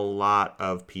a lot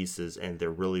of pieces, and they're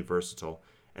really versatile,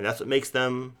 and that's what makes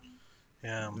them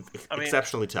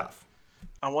exceptionally tough.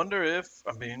 I wonder if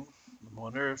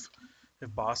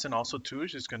Boston also too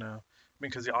is just gonna,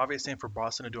 because the obvious thing for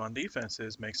Boston to do on defense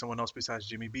is make someone else besides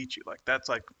Jimmy beat you. That's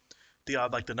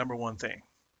the number one thing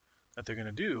that they're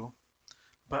gonna do.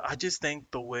 But I just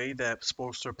think the way that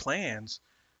Spoelstra plans,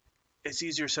 it's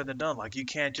easier said than done. You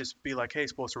can't just be like, hey,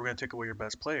 Spoelstra, we're gonna take away your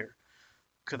best player.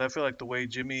 Because I feel like the way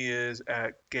Jimmy is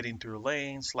at getting through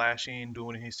lanes, slashing, doing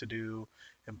what he needs to do,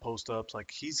 and post ups, I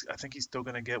think he's still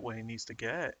gonna get what he needs to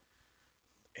get.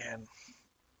 And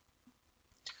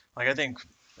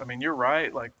you're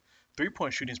right.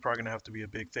 3-point shooting is probably going to have to be a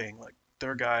big thing.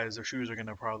 Their shooters are going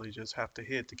to probably just have to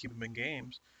hit to keep them in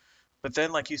games. But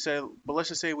then, like you said, but let's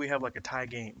just say we have a tie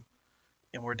game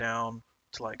and we're down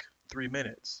to 3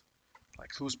 minutes.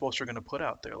 Who's Spoelstra going to put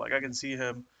out there? I can see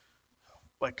him,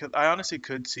 I honestly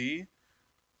could see,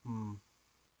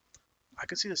 I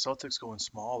could see the Celtics going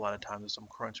small a lot of times in some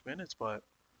crunch minutes, but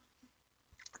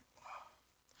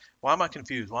why am I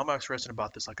confused? Why am I stressing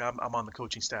about this? I'm on the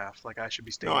coaching staff. I should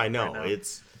be staying. No, I know.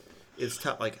 Right now. it's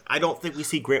tough. Like, I don't think we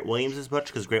see Grant Williams as much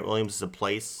because Grant Williams is a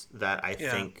place that I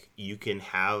think you can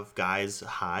have guys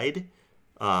hide.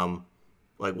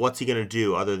 Like, what's he gonna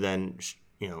do other than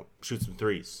shoot some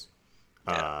threes?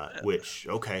 Which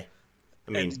okay,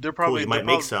 I mean, they're probably he might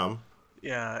make some.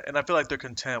 Yeah, and I feel like they're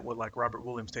content with like Robert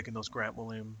Williams taking those Grant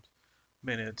Williams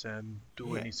minutes and do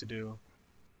what he needs to do.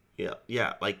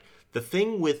 Yeah. Like, the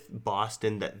thing with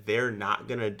Boston that they're not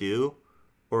gonna do,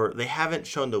 or they haven't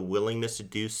shown the willingness to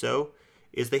do so,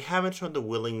 is they haven't shown the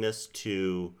willingness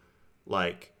to,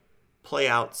 like, play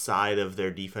outside of their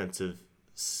defensive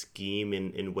scheme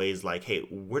in ways like, hey,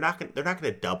 they're not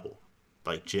gonna double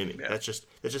like Jimmy. Yeah. That's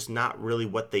just not really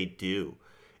what they do.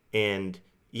 And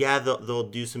yeah, they'll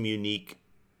do some unique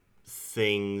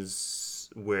things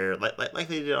where like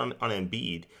they did on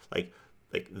Embiid, like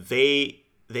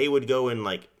they would go and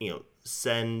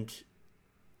send,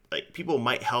 like, people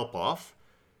might help off,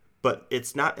 but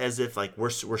it's not as if like we're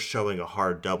showing a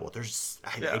hard double.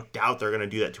 I doubt they're gonna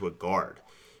do that to a guard.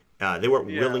 They weren't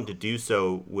willing to do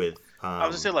so with. I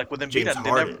was just saying, like, with Embiid, James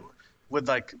Harden. With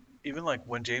like even like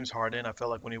when James Harden, I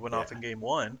felt like when he went off in Game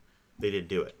 1, they didn't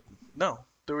do it. No,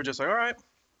 they were just like, all right,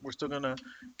 we're still gonna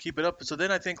keep it up. So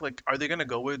then I think, like, are they gonna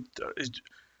go with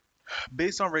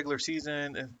based on regular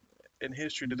season and in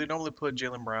history? Do they normally put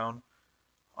Jaylen Brown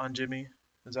on Jimmy?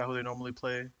 Is that who they normally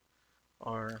play?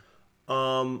 Or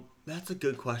that's a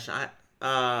good question.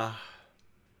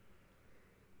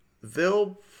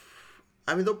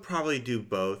 They'll probably do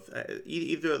both.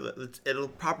 Either it'll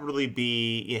probably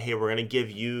be, hey, we're gonna give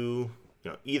you,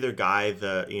 either guy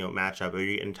the matchup. Or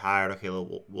you're getting tired. Okay,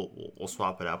 we'll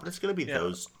swap it out. But it's gonna be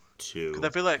those two. Because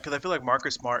I feel like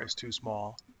Marcus Smart is too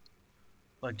small.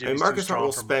 Like, Marcus Smart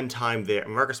will spend time there.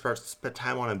 Marcus Smart spent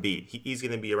time on Embiid. He's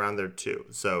gonna be around there too.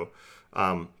 So,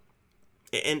 and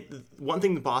one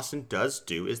thing that Boston does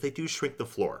do is they do shrink the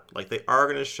floor. Like, they are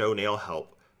gonna show nail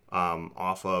help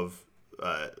off of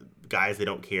guys they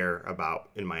don't care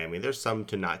about in Miami. There's some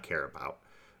to not care about,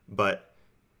 but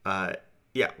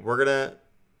we're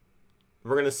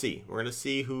gonna see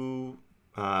who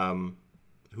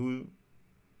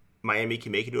Miami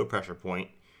can make into a pressure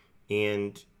point,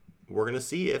 and we're gonna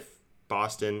see if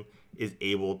Boston is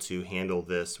able to handle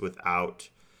this without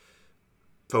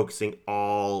focusing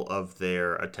all of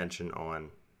their attention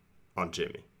on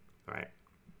Jimmy. All right,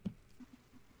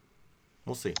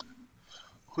 we'll see.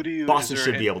 Boston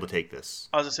should be able to take this.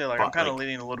 I was gonna say, like, I'm kind of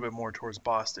leaning a little bit more towards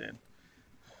Boston,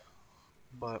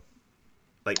 but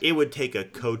like, it would take a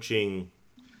coaching,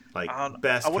 like,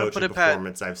 best coaching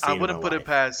performance I've seen. I wouldn't put it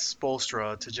past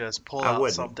Spoelstra to just pull out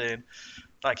something.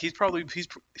 Like, he's probably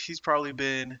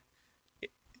been,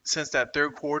 since that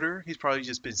third quarter, he's probably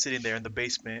just been sitting there in the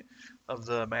basement of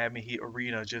the Miami Heat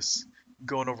arena, just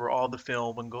going over all the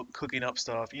film and cooking up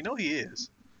stuff. He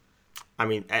is. I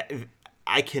mean,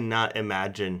 I cannot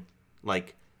imagine,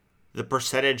 like, the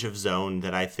percentage of zone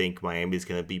that I think Miami's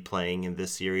going to be playing in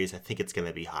this series. I think it's going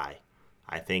to be high.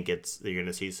 I think you're going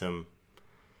to see some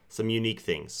unique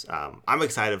things. I'm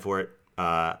excited for it.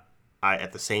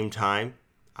 At the same time,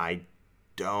 I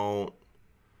don't,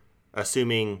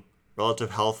 assuming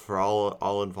relative health for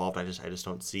all involved, I just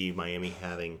don't see Miami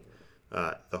having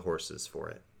the horses for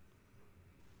it.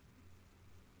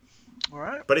 All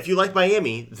right. But if you like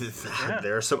Miami,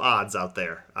 there are some odds out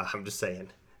there. I'm just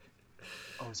saying.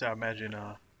 I imagine.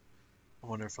 I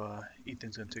wonder if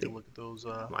Ethan's gonna take a look at those.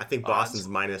 I think Boston's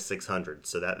minus 600,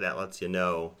 so that lets you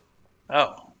know.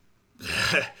 Oh.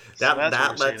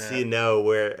 that lets you know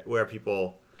where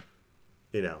people,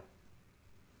 Yeah.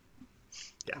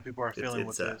 What people are feeling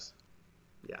with this.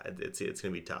 Yeah, it's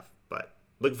gonna be tough, but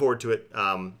looking forward to it.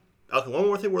 Okay, one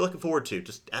more thing we're looking forward to,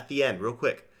 just at the end, real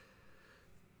quick.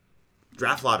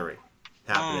 Draft lottery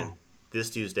happening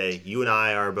this Tuesday. You and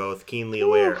I are both keenly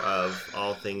aware of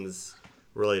all things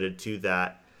related to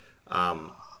that.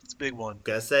 It's a big one.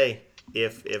 Gotta say,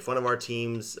 if one of our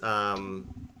teams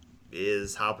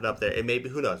is hopping up there, and maybe,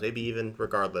 who knows, maybe even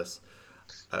regardless,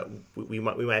 we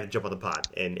might have to jump on the pod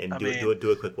and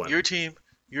do a quick one. Your team.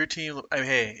 I mean,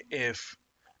 hey,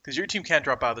 because your team can't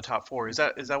drop out of the top 4. Is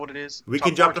that what it is? We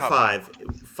can jump to 5.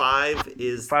 5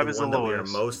 is the one that we are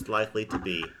most likely to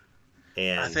be.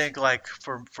 And I think, like,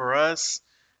 for us,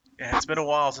 it's been a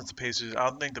while since the Pacers. I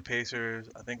don't think the Pacers.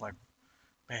 I think, like,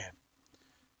 man,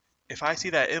 if I see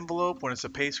that envelope when it's the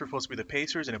Pacers, supposed to be the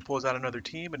Pacers, and it pulls out another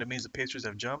team, and it means the Pacers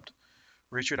have jumped,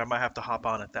 Richard, I might have to hop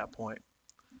on at that point.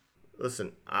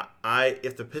 Listen, I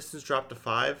if the Pistons drop to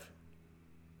 5,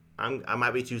 I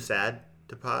might be too sad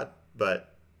to pod,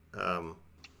 but even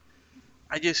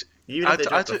if they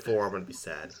drop to 4, I'm gonna be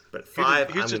sad. But 5,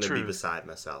 I'm gonna be beside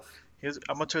myself. I'm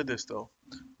gonna tell you this though,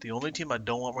 The only team I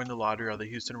don't want winning the lottery are the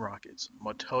Houston Rockets. I'm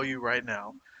gonna tell you right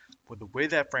now, with the way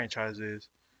that franchise is,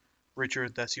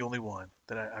 Richard, that's the only one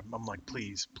that I'm like,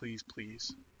 please, please,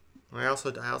 please. I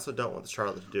also don't want the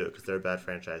Charlotte to do it because they're a bad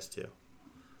franchise too.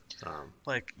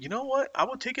 Like, you know what? I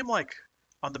would take him like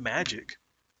on the Magic.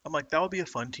 I'm like, that would be a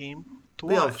fun team to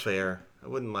Be watch. unfair. I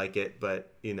wouldn't like it,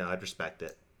 but I'd respect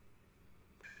it.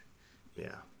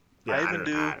 Yeah. I even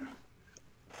do.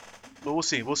 But we'll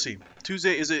see. We'll see.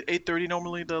 Tuesday, is it 8:30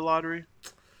 normally the lottery?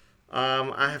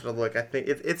 I have to look. I think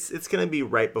it's gonna be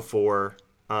right before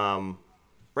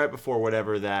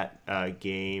whatever that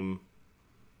game.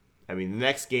 I mean, the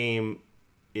next game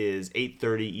is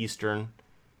 8:30 Eastern,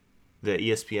 the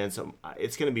ESPN. So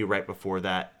it's gonna be right before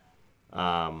that.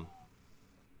 I'm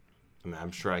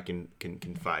sure I can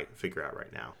figure out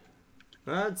right now.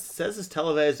 It says it's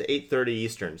televised at 8:30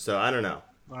 Eastern, so I don't know.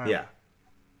 Right. Yeah.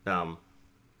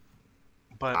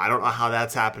 But I don't know how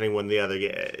that's happening when the other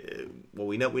game. Well,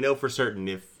 we know for certain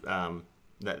if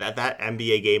that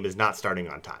NBA game is not starting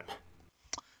on time.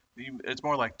 it's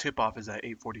more like tip-off is at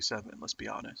 8:47. Let's be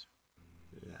honest.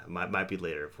 Yeah, might be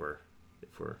later if we're.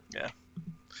 Yeah.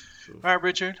 All right,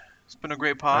 Richard. It's been a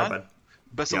great pod. All right, bud.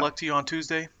 Best of luck to you on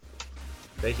Tuesday.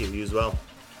 Thank you. You as well.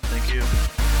 Thank you.